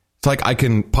 It's like I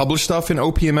can publish stuff in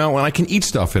OPML and I can eat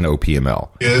stuff in OPML.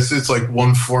 Yeah, it's like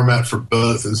one format for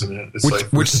both, isn't it?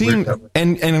 It's which seems,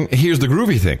 and here's the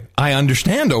groovy thing. I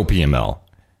understand OPML.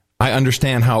 I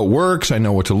understand how it works. I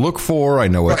know what to look for. I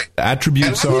know what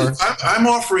attributes are. I'm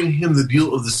offering him the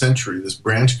deal of the century, this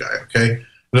Branch guy, okay?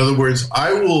 In other words,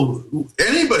 I've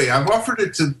offered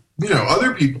it to,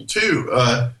 other people too,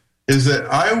 is that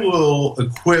I will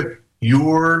equip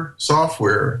your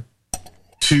software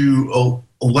to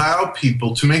allow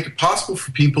people, to make it possible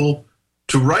for people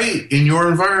to write in your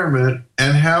environment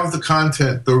and have the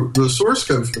content, the source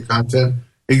code for the content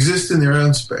exist in their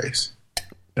own space.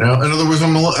 In other words,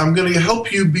 I'm going to help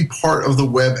you be part of the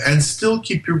web and still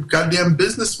keep your goddamn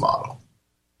business model,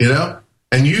 and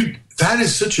that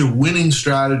is such a winning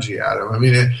strategy, Adam. I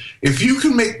mean, if you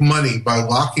can make money by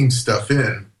locking stuff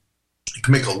in, you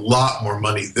can make a lot more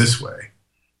money this way,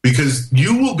 because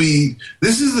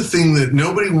this is the thing that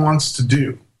nobody wants to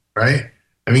do, right?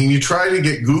 I mean, you try to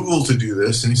get Google to do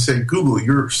this, and you say, Google,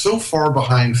 you're so far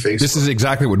behind Facebook. This is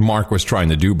exactly what Mark was trying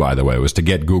to do, by the way, was to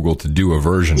get Google to do a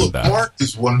version of that. Mark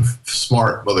is one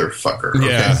smart motherfucker. Okay?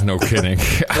 Yeah, no kidding.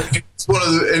 It's one of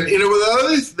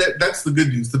the, that's the good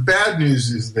news. The bad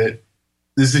news is that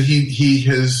he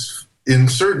has, in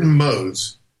certain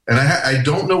modes, and I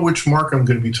don't know which Mark I'm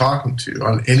going to be talking to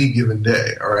on any given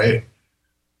day, all right?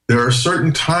 There are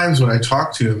certain times when I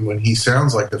talk to him when he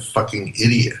sounds like a fucking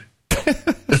idiot.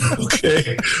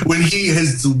 Okay, when he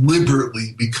has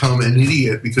deliberately become an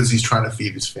idiot because he's trying to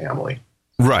feed his family,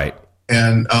 right?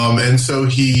 And so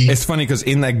it's funny because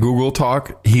in that Google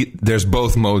talk, there's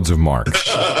both modes of Mark.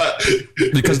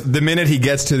 Because the minute he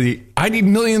gets to I need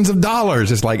millions of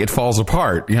dollars, it's like it falls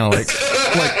apart. Yeah,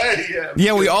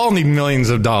 we all need millions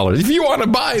of dollars. If you want to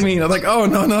buy me, I'm like, oh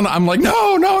no. I'm like,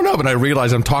 no. But I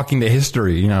realize I'm talking to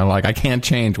history. Like I can't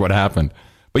change what happened.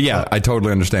 But yeah, I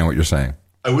totally understand what you're saying.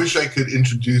 I wish I could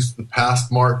introduce the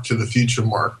past Mark to the future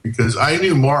Mark, because I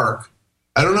knew Mark.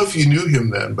 I don't know if you knew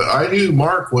him then, but I knew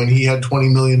Mark when he had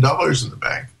 $20 million in the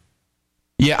bank.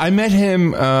 Yeah, I met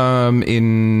him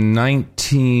in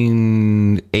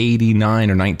 1989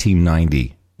 or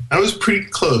 1990. I was pretty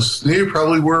close. You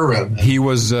probably were around that. He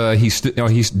was.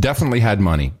 He's definitely had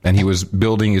money, and he was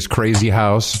building his crazy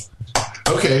house.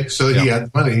 Okay, so he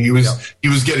had money. He was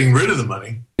getting rid of the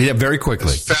money. Yeah, very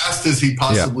quickly, as fast as he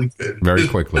possibly could. Very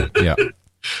quickly. Yeah. And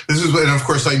of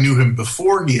course, I knew him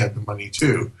before he had the money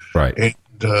too. Right. And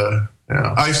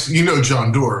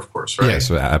John Doerr, of course, right?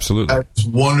 Yes, absolutely. That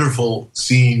wonderful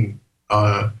scene.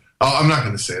 I'm not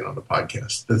going to say it on the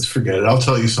podcast. Let's forget it. I'll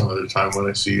tell you some other time when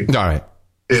I see you. All right.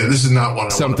 Yeah, this is not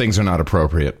one. Some things are not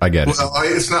appropriate. I get it. Well,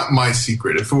 it's not my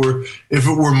secret. If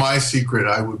it were my secret,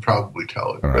 I would probably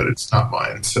tell it, but it's not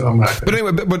mine. So I'm not. But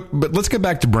anyway, but let's get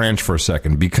back to Branch for a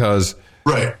second, because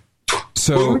right.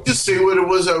 So let me just say what it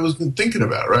was I was thinking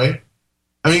about. Right.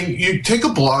 I mean, you take a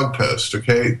blog post.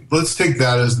 Okay, let's take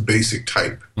that as the basic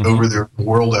type over their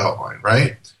world outline.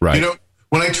 Right. Right.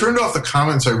 When I turned off the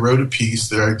comments, I wrote a piece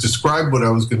that I described what I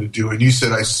was going to do, and you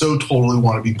said, I so totally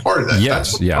want to be part of that.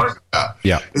 Yes, That's what I'm talking about.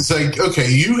 Yeah. It's like,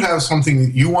 okay, you have something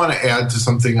that you want to add to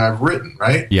something I've written,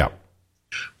 right? Yeah.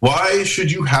 Why should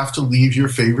you have to leave your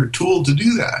favorite tool to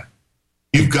do that?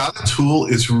 You've got a tool;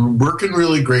 it's working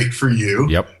really great for you.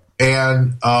 Yep.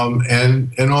 And all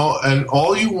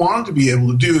you want to be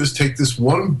able to do is take this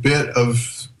one bit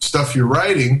of stuff you're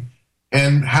writing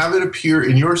and have it appear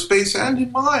in your space and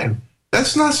in mine.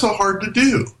 That's not so hard to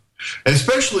do,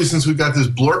 especially since we've got this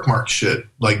Blorkmark shit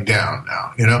down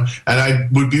now, And I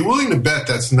would be willing to bet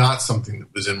that's not something that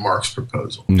was in Mark's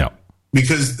proposal. No,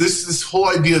 because this whole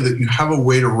idea that you have a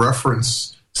way to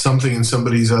reference something in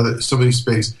somebody's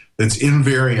space that's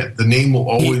invariant, the name will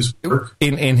always work.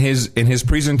 In his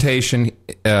presentation,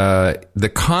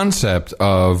 the concept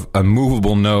of a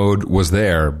movable node was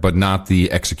there, but not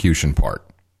the execution part.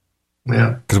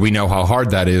 Yeah, because we know how hard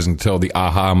that is until the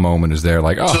aha moment is there.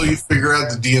 Until you figure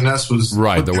out the DNS was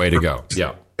right, the way to go.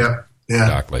 Yeah,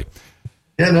 exactly.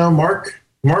 Yeah, no, Mark,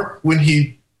 when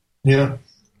he, and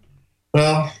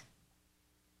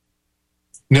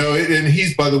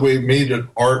he's, by the way, made an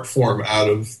art form out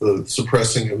of the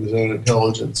suppressing of his own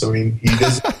intelligence. I mean, he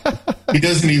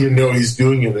doesn't even know he's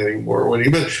doing it anymore.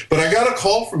 But I got a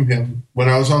call from him when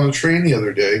I was on the train the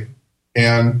other day,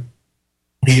 and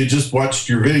he had just watched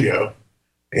your video,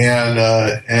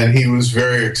 and he was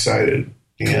very excited.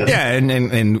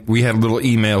 And we had a little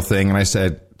email thing, and I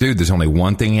said, dude, there's only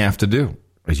one thing you have to do,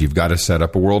 is you've got to set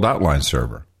up a World Outline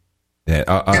server.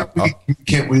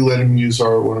 Can't we let him use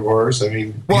one of ours? I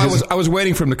mean, well, I was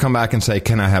waiting for him to come back and say,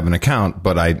 can I have an account?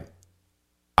 But I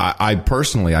I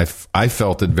personally, I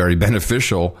felt it very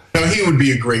beneficial. Now, he would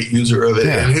be a great user of it,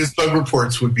 and his bug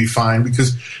reports would be fine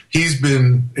because he's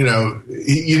been,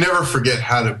 you never forget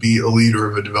how to be a leader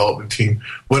of a development team.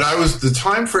 The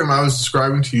time frame I was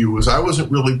describing to you was I was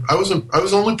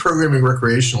only programming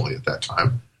recreationally at that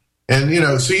time.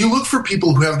 And, so you look for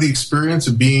people who have the experience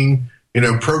of being,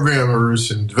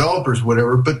 programmers and developers,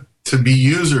 whatever, but to be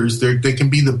users, they can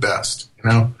be the best,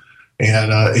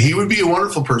 And he would be a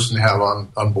wonderful person to have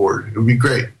on board. It would be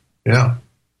great. Yeah.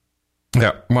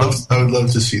 Yeah. Well, I would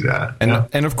love to see that.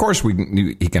 And of course,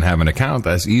 he can have an account.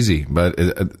 That's easy. But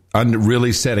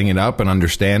really setting it up and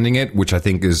understanding it, which I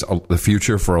think is the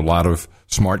future for a lot of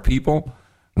smart people,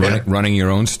 running your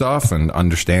own stuff and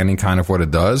understanding kind of what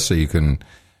it does so you can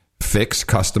fix,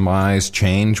 customize,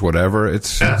 change, whatever.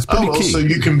 It's pretty key. So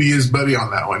you can be his buddy on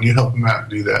that one. You help him out and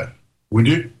do that. Would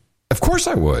you? Of course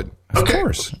I would. Of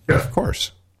course. Yeah. Of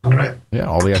course. All right. Yeah,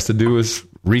 all he has to do is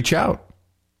reach out.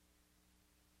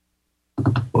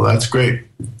 Well, that's great.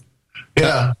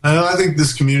 Yeah, I think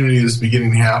this community is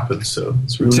beginning to happen, so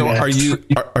it's really nice.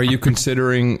 Are you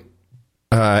considering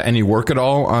any work at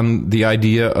all on the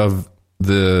idea of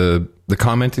the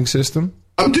commenting system?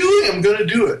 I'm going to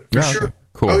do it for sure. Okay.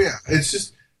 Cool. Oh yeah, it's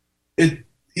just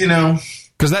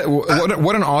because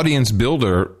what an audience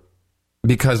builder.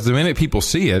 Because the minute people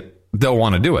see it, they'll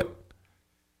want to do it.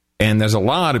 And there's a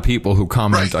lot of people who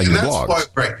comment on your blogs.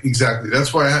 Right, exactly.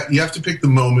 That's why you have to pick the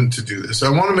moment to do this.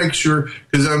 I want to make sure,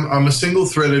 because I'm a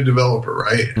single-threaded developer,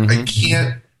 right?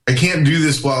 Mm-hmm. I can't do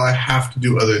this while I have to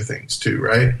do other things too,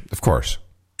 right? Of course.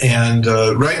 And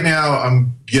right now,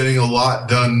 I'm getting a lot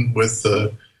done with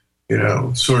the,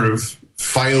 sort of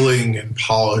filing and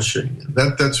polishing.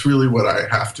 That's really what I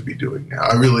have to be doing now.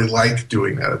 I really like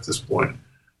doing that at this point.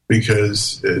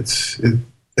 Because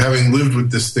having lived with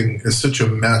this thing is such a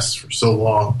mess for so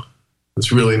long,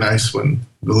 it's really nice when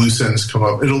the loose ends come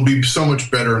up. It'll be so much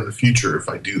better in the future if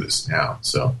I do this now.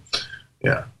 So,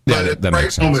 yeah. But at the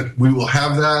right moment, we will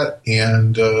have that,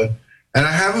 and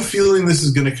I have a feeling this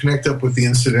is going to connect up with the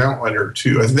incident outliner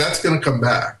too. I think that's going to come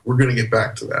back. We're going to get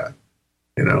back to that.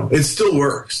 It still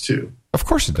works too. Of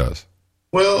course, it does.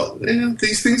 Well,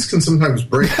 these things can sometimes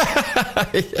break.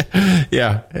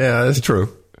 Yeah, that's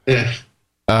true. Yeah.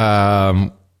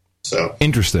 So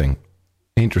interesting.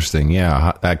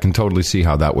 Yeah, I can totally see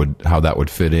how that would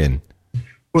fit in.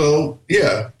 Well,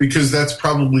 yeah, because that's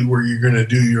probably where you're going to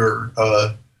do your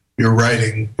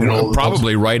writing.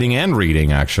 Probably writing and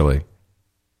reading, actually.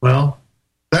 Well,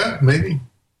 that maybe.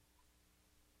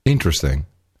 Interesting.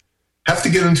 Have to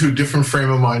get into a different frame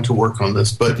of mind to work on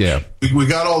this, but yeah, we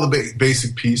got all the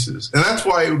basic pieces, and that's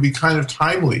why it would be kind of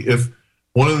timely if.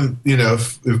 One of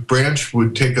the, if Branch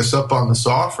would take us up on this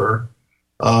offer,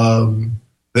 then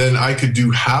I could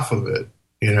do half of it,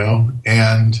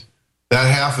 and that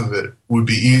half of it would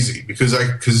be easy because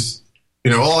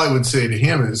all I would say to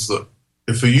him is, look,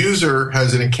 if a user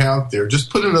has an account there, just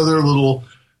put another little,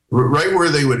 right where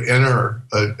they would enter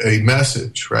a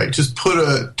message, right? Just put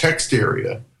a text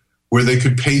area where they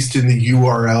could paste in the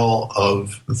URL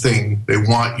of the thing they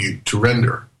want you to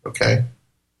render, okay?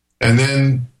 And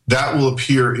then that will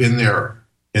appear in there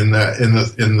in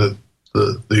the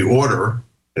order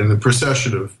in the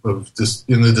procession of this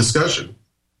in the discussion.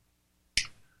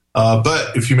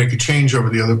 But if you make a change over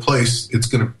the other place, it's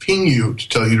going to ping you to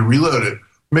tell you to reload it.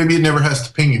 Maybe it never has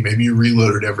to ping you. Maybe you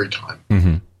reload it every time.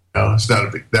 Mm-hmm. It's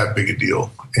not that big a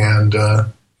deal. And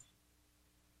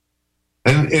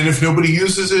if nobody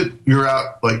uses it, you're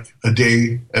out like a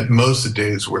day, at most a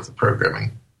day's worth of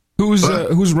programming.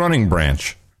 Who's running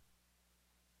Branch?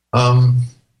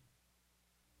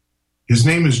 His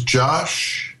name is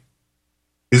Josh.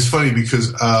 It's funny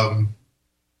because I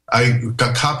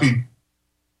got copied.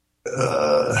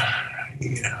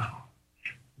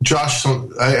 Josh.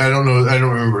 I don't know. I don't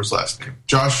remember his last name.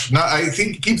 Josh. I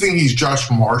keep thinking he's Josh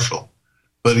Marshall,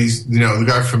 but he's the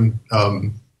guy from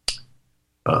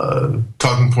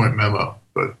Talking Point Memo.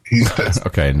 But he's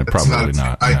okay. Probably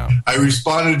not. I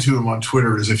responded to him on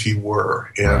Twitter as if he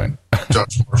were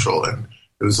Josh Marshall, and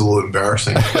it was a little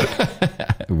embarrassing.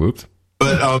 Whoops.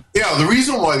 But the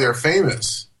reason why they're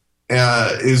famous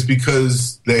is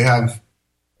because they have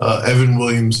Evan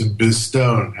Williams and Biz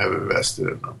Stone have invested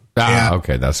in them.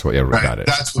 Okay, that's what. Yeah, got it.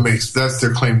 That's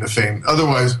their claim to fame.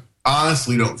 Otherwise,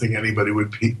 honestly, don't think anybody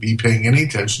would be paying any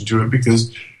attention to it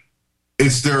because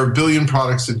there are a billion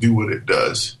products that do what it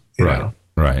does. You know?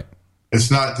 Right.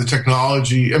 It's not the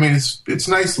technology. I mean, it's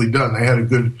nicely done. They had a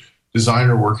good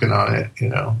designer working on it,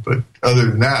 But other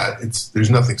than that, there's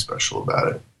nothing special about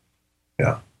it.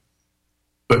 Yeah.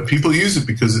 But people use it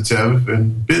because it's Ev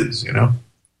and Biz,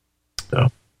 So.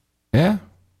 Yeah.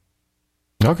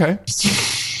 Okay.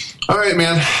 All right,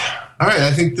 man. All right,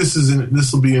 I think this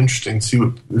will be interesting. See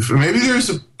if maybe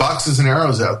there's boxes and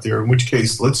arrows out there. In which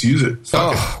case, let's use it.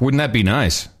 Wouldn't that be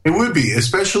nice? It would be,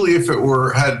 especially if it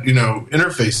had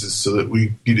interfaces so that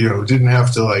we didn't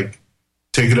have to like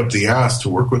take it up the ass to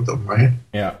work with them, right?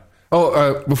 Yeah.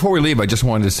 Oh, before we leave, I just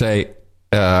wanted to say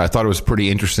I thought it was pretty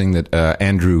interesting that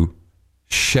Andrew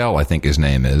Shell, I think his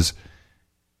name is,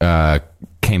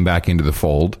 came back into the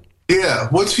fold. Yeah.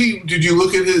 Did you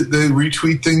look at the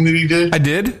retweet thing that he did? I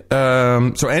did.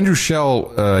 So Andrew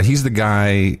Shell, he's the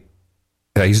guy,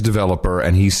 he's a developer,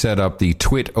 and he set up the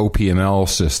Twit OPML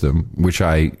system, which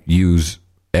I use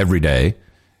every day.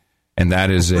 And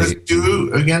that is Let's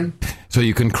do again. So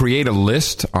you can create a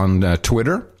list on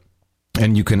Twitter,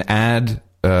 and you can add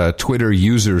Twitter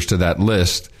users to that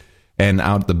list. And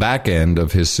out the back end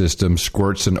of his system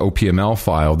squirts an OPML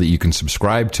file that you can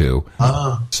subscribe to.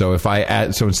 So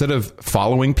so instead of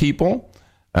following people,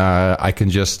 I can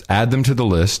just add them to the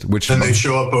list. And they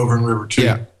show up over in River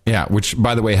 2. Yeah. Which,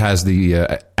 by the way, has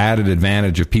the added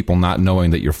advantage of people not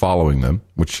knowing that you're following them,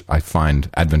 which I find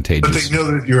advantageous. But they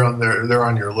know that you're on they're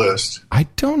on your list. I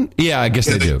don't. Yeah, I guess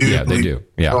they do. Yeah, they do.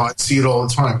 Yeah, I see it all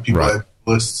the time. People have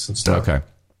lists and stuff. Okay,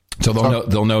 so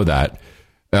they'll know that.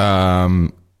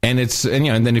 And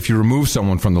then if you remove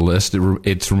someone from the list,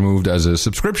 it's removed as a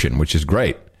subscription, which is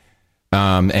great.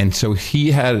 And so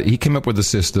he came up with a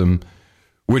system,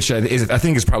 which I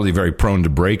think is probably very prone to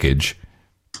breakage.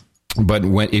 But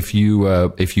if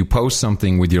you post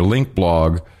something with your link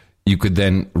blog, you could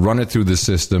then run it through the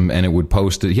system, and it would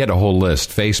post it. He had a whole list: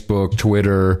 Facebook,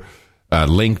 Twitter,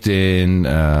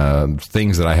 LinkedIn,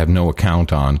 things that I have no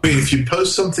account on. Wait, if you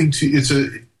post something to your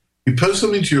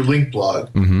link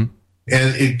blog. Mm-hmm.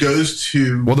 And it goes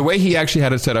to... Well, the way he actually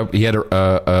had it set up, he had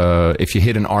if you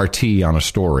hit an RT on a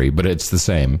story, but it's the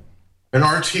same. An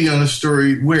RT on a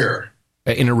story where?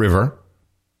 In a river.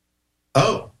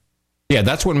 Oh. Yeah,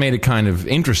 that's what made it kind of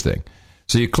interesting.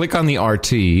 So you click on the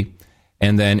RT,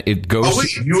 and then it goes... Oh,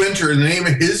 wait, you enter the name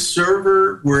of his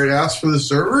server where it asks for the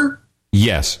server?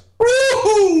 Yes.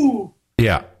 Woohoo!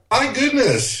 Yeah. My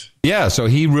goodness. Yeah, so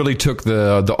he really took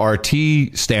the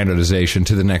RT standardization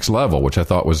to the next level, which I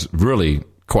thought was really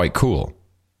quite cool.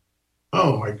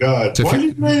 Oh my God! So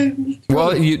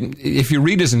if you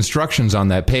read his instructions on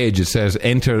that page, it says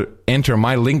enter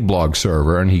my link blog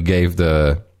server, and he gave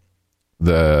the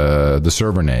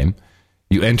server name.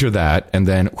 You enter that, and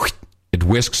then it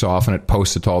whisks off, and it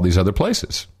posts it to all these other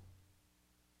places.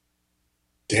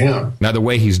 Damn! Now the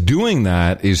way he's doing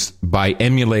that is by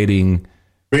emulating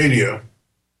radio.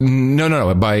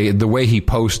 No. By the way he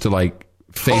posts to like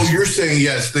Facebook. Oh, you're saying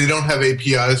yes. They don't have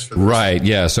APIs for this. Right.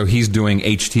 Yeah. So he's doing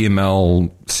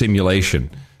HTML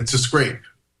simulation. It's a scrape.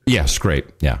 Yeah,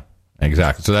 scrape. Yeah,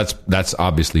 exactly. So that's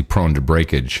obviously prone to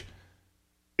breakage.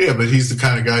 Yeah, but he's the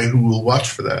kind of guy who will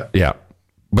watch for that. Yeah.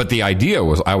 But the idea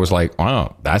was, I was like,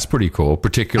 wow, that's pretty cool.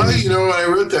 Particularly, when I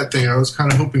wrote that thing, I was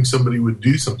kind of hoping somebody would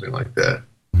do something like that.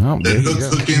 Oh,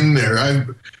 hook in there.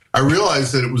 I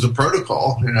realized that it was a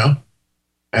protocol,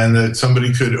 and that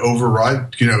somebody could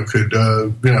override, could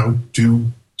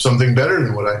do something better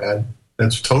than what I had.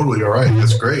 That's totally all right.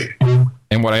 That's great.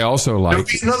 And what I also like... There'd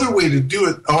be another way to do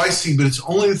it. Oh, I see, but it's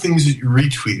only the things that you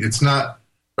retweet. It's not...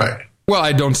 Right. Well,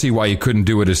 I don't see why you couldn't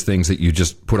do it as things that you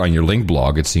just put on your link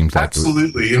blog. It seems like...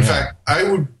 Absolutely. In fact, I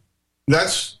would...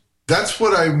 That's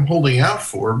what I'm holding out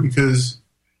for, because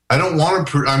I don't want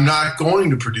to... I'm not going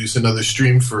to produce another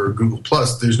stream for Google+.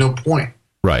 There's no point.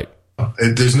 Right.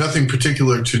 There's nothing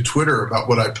particular to Twitter about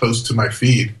what I post to my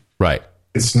feed. Right.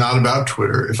 It's not about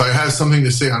Twitter. If I have something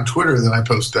to say on Twitter, then I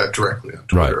post that directly on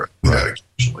Twitter. Right.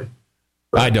 Occasionally.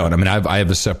 I don't. I mean, I have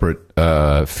a separate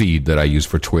feed that I use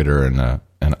for Twitter, and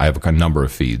I have a number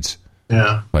of feeds.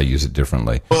 Yeah. I use it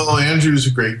differently. Well, Andrew's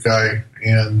a great guy,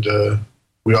 and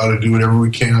we ought to do whatever we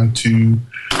can to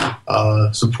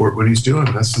support what he's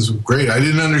doing. This is great. I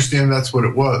didn't understand that's what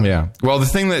it was. Yeah. Well, the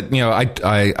thing that,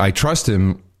 I trust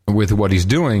him with what he's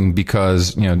doing,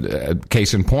 because,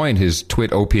 case in point, his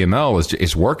Twit OPML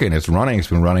is working. It's running. It's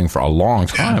been running for a long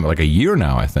time, like a year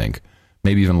now, I think,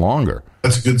 maybe even longer.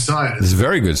 That's a good sign. It's a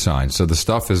very good sign. So the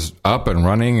stuff is up and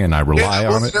running, and I rely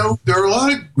on it. There are a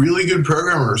lot of really good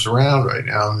programmers around right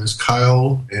now. There's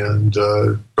Kyle and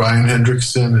Brian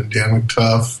Hendrickson and Dan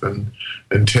McTuff and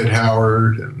Ted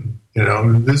Howard, and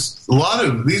there's a lot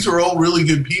of these are all really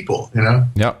good people.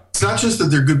 Yep. It's not just that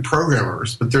they're good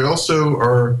programmers, but they also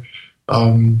are,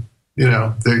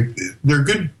 they're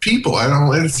good people.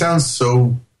 It sounds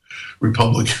so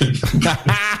Republican.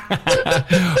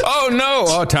 Oh, no.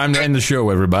 Oh, time to end the show,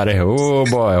 everybody. Oh,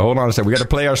 boy. Hold on a second. We got to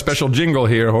play our special jingle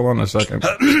here. Hold on a second.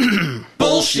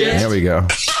 Bullshit. There we go.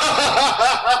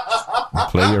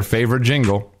 Play your favorite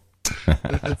jingle.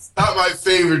 It's not my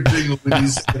favorite jingle when you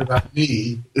say it about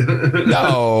me.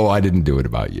 No, I didn't do it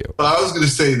about you. Well, I was going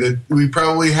to say that we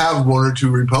probably have one or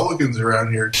two Republicans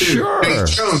around here, too. Sure. Dave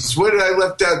Jones. What did I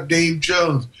left out? Dave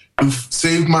Jones, who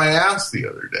saved my ass the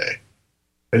other day.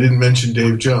 I didn't mention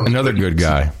Dave Jones. Another good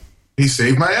guy. He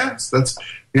saved my ass. That's,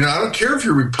 I don't care if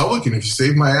you're Republican. If you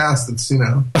save my ass, that's,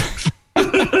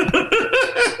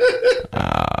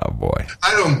 Boy.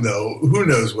 I don't know. Who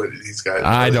knows what these guys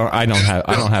I don't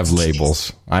have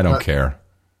labels. I don't care.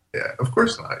 Yeah, of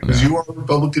course not. Because you are a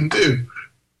Republican too.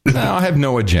 No, I have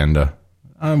no agenda.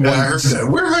 I heard that.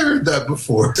 Where have I heard that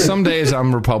before? Some days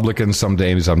I'm Republican, some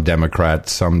days I'm Democrat,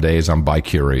 some days I'm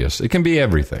bi-curious. It can be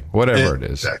everything, whatever it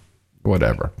is. Exactly.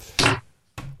 Whatever.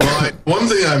 Well, one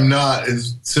thing I'm not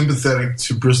is sympathetic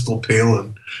to Bristol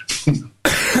Palin.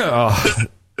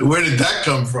 Where did that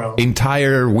come from?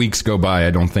 Entire weeks go by,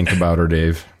 I don't think about her,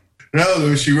 Dave.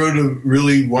 No, she wrote a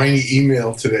really whiny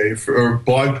email today or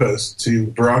blog post to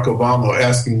Barack Obama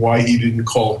asking why he didn't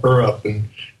call her up and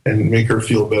make her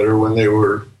feel better when they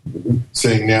were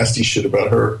saying nasty shit about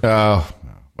her. Oh,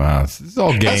 wow. This is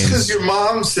all games. That's because your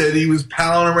mom said he was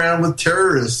palling around with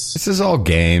terrorists. This is all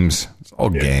games. It's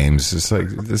all games. It's like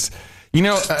this.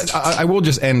 I will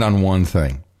just end on one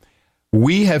thing.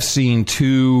 We have seen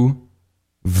two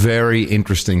very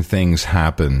interesting things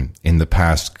happen in the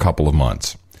past couple of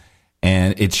months.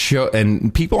 And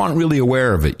and people aren't really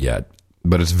aware of it yet,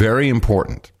 but it's very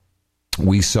important.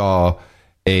 We saw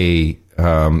we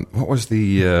actually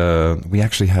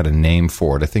had a name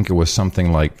for it. I think it was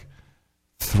something like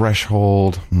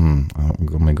Threshold. Let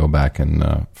me go back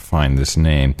and find this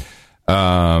name.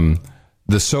 The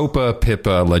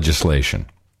SOPA-PIPA legislation,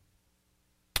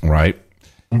 right?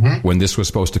 Mm-hmm. When this was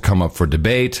supposed to come up for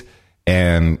debate,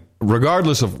 and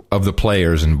regardless of the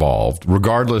players involved,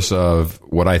 regardless of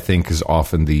what I think is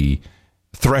often the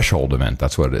threshold event,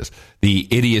 that's what it is, the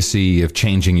idiocy of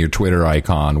changing your Twitter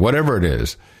icon, whatever it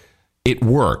is, it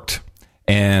worked.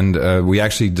 And we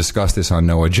actually discussed this on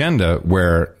No Agenda,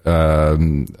 where,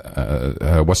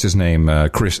 what's his name,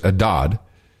 Chris Dodd,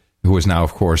 who is now,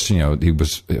 of course, he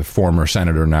was a former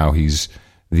senator, now he's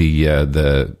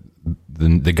the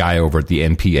guy over at the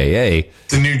NPAA.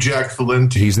 The new Jack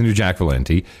Valenti. He's the new Jack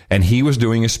Valenti. And he was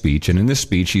doing a speech. And in this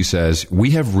speech, he says,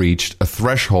 we have reached a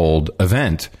threshold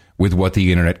event with what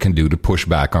the internet can do to push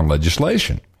back on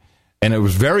legislation. And it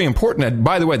was very important. And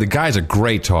by the way, the guy's a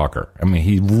great talker. I mean,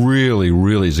 he really,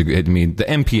 really is the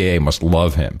MPAA must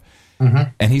love him. Mm-hmm.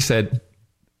 And he said,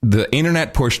 the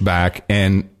internet pushed back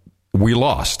and we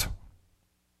lost.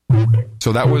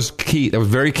 So that was key. That was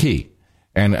very key.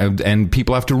 And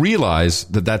people have to realize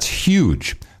that that's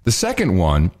huge. The second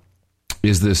one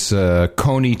is this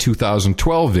Kony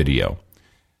 2012 video,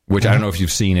 which I don't know if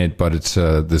you've seen it, but it's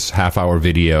this half-hour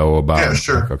video about... Yeah,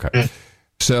 sure. Okay. Yeah.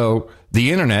 So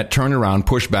the internet turned around,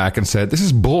 pushed back, and said, this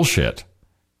is bullshit.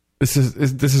 This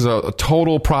is a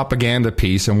total propaganda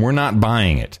piece, and we're not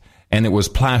buying it. And it was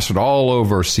plastered all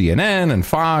over CNN and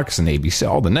Fox and ABC,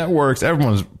 all the networks.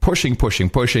 Everyone was pushing,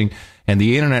 and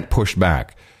the internet pushed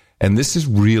back. And this is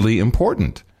really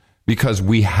important because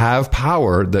we have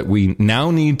power that we now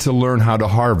need to learn how to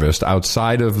harvest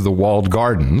outside of the walled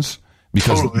gardens,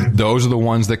 because those are the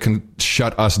ones that can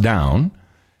shut us down.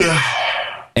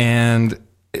 But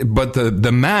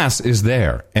the mass is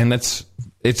there, and it's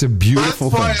a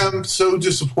beautiful thing. That's why I'm so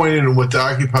disappointed in what the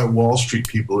Occupy Wall Street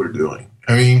people are doing.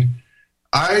 I mean,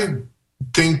 I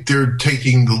think they're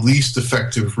taking the least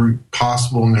effective route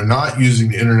possible, and they're not using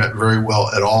the internet very well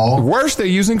at all. Worse, they're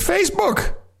using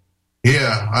Facebook.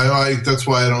 Yeah, I that's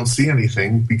why I don't see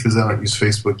anything, because I don't use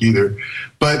Facebook either.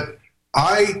 But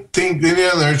I think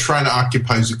they're trying to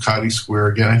occupy Zuccotti Square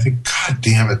again. I think, God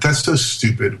damn it, that's so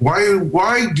stupid.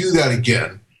 Why do that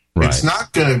again? Right. It's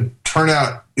not going to turn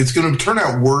out. It's going to turn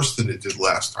out worse than it did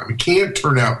last time. It can't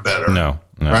turn out better. No.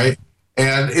 Right?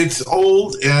 And it's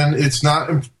old, and it's not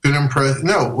going to impress.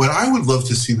 No, what I would love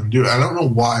to see them do, I don't know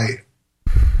why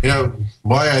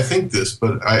I think this,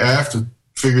 but I have to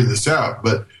figure this out.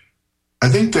 But I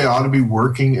think they ought to be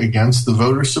working against the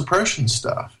voter suppression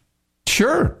stuff.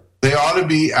 Sure. They ought to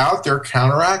be out there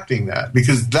counteracting that,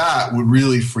 because that would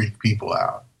really freak people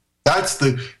out. That's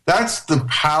the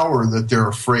power that they're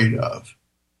afraid of.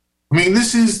 I mean,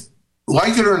 this is,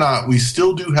 like it or not, we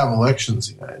still do have elections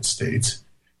in the United States.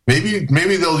 Maybe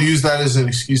they'll use that as an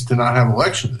excuse to not have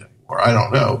elections anymore. I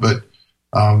don't know, but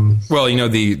well,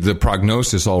 the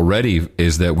prognosis already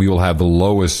is that we will have the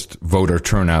lowest voter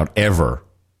turnout ever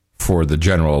for the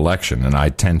general election, and I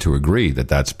tend to agree that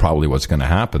that's probably what's going to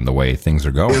happen the way things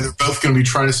are going. Yeah, they're both going to be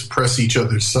trying to suppress each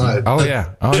other's side. Oh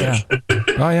yeah,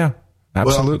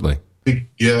 absolutely.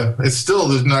 Yeah, it's still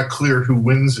not clear who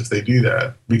wins if they do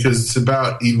that, because it's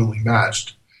about evenly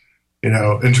matched. In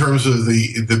terms of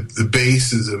the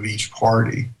bases of each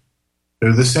party,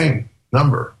 they're the same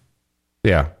number.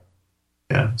 Yeah.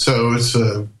 Yeah. So it's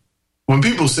when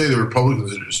people say the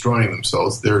Republicans are destroying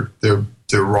themselves, they're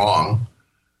wrong.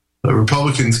 The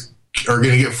Republicans are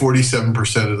going to get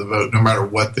 47% of the vote no matter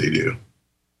what they do,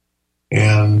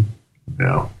 and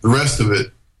the rest of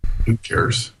it, who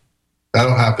cares?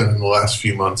 That'll happen in the last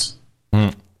few months.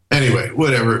 Anyway,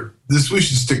 whatever. We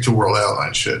should stick to World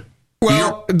Outline shit.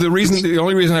 Well, the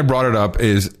only reason I brought it up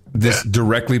is this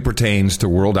directly pertains to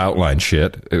World Outline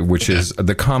shit, which is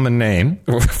the common name.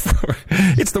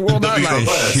 It's the World Outline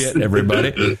shit,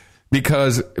 everybody.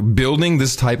 Because building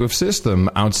this type of system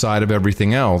outside of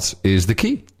everything else is the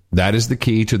key. That is the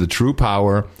key to the true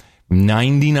power.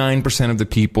 99% of the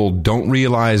people don't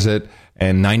realize it,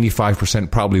 and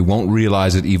 95% probably won't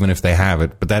realize it even if they have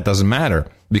it. But that doesn't matter,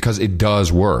 because it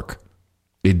does work.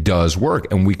 It does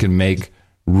work, and we can make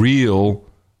real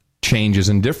changes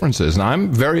and differences, and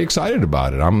I'm very excited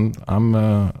about it.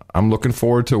 I'm looking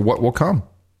forward to what will come,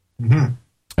 and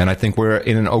I think we're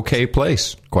in an okay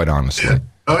place, quite honestly. Yeah.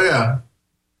 Oh yeah,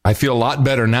 I feel a lot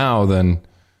better now than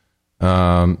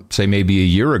say maybe a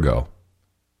year ago.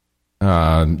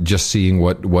 Just seeing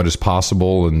what is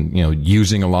possible, and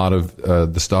using a lot of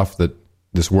the stuff that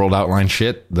this World Outline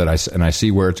shit that I see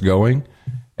where it's going,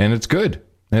 and it's good.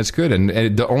 And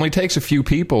it only takes a few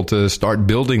people to start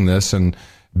building this and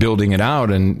building it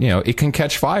out, and it can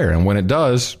catch fire. And when it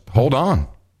does, hold on.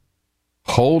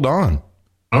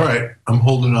 All right, I'm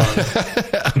holding on.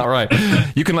 All right,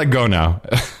 you can let go now.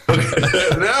 No,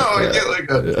 I can't let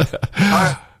go. All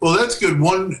right. Well, that's good.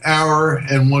 1 hour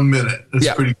and 1 minute.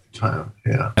 That's pretty good time.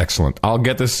 Yeah. Excellent. I'll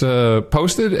get this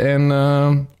posted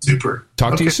and super.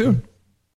 Talk to you soon.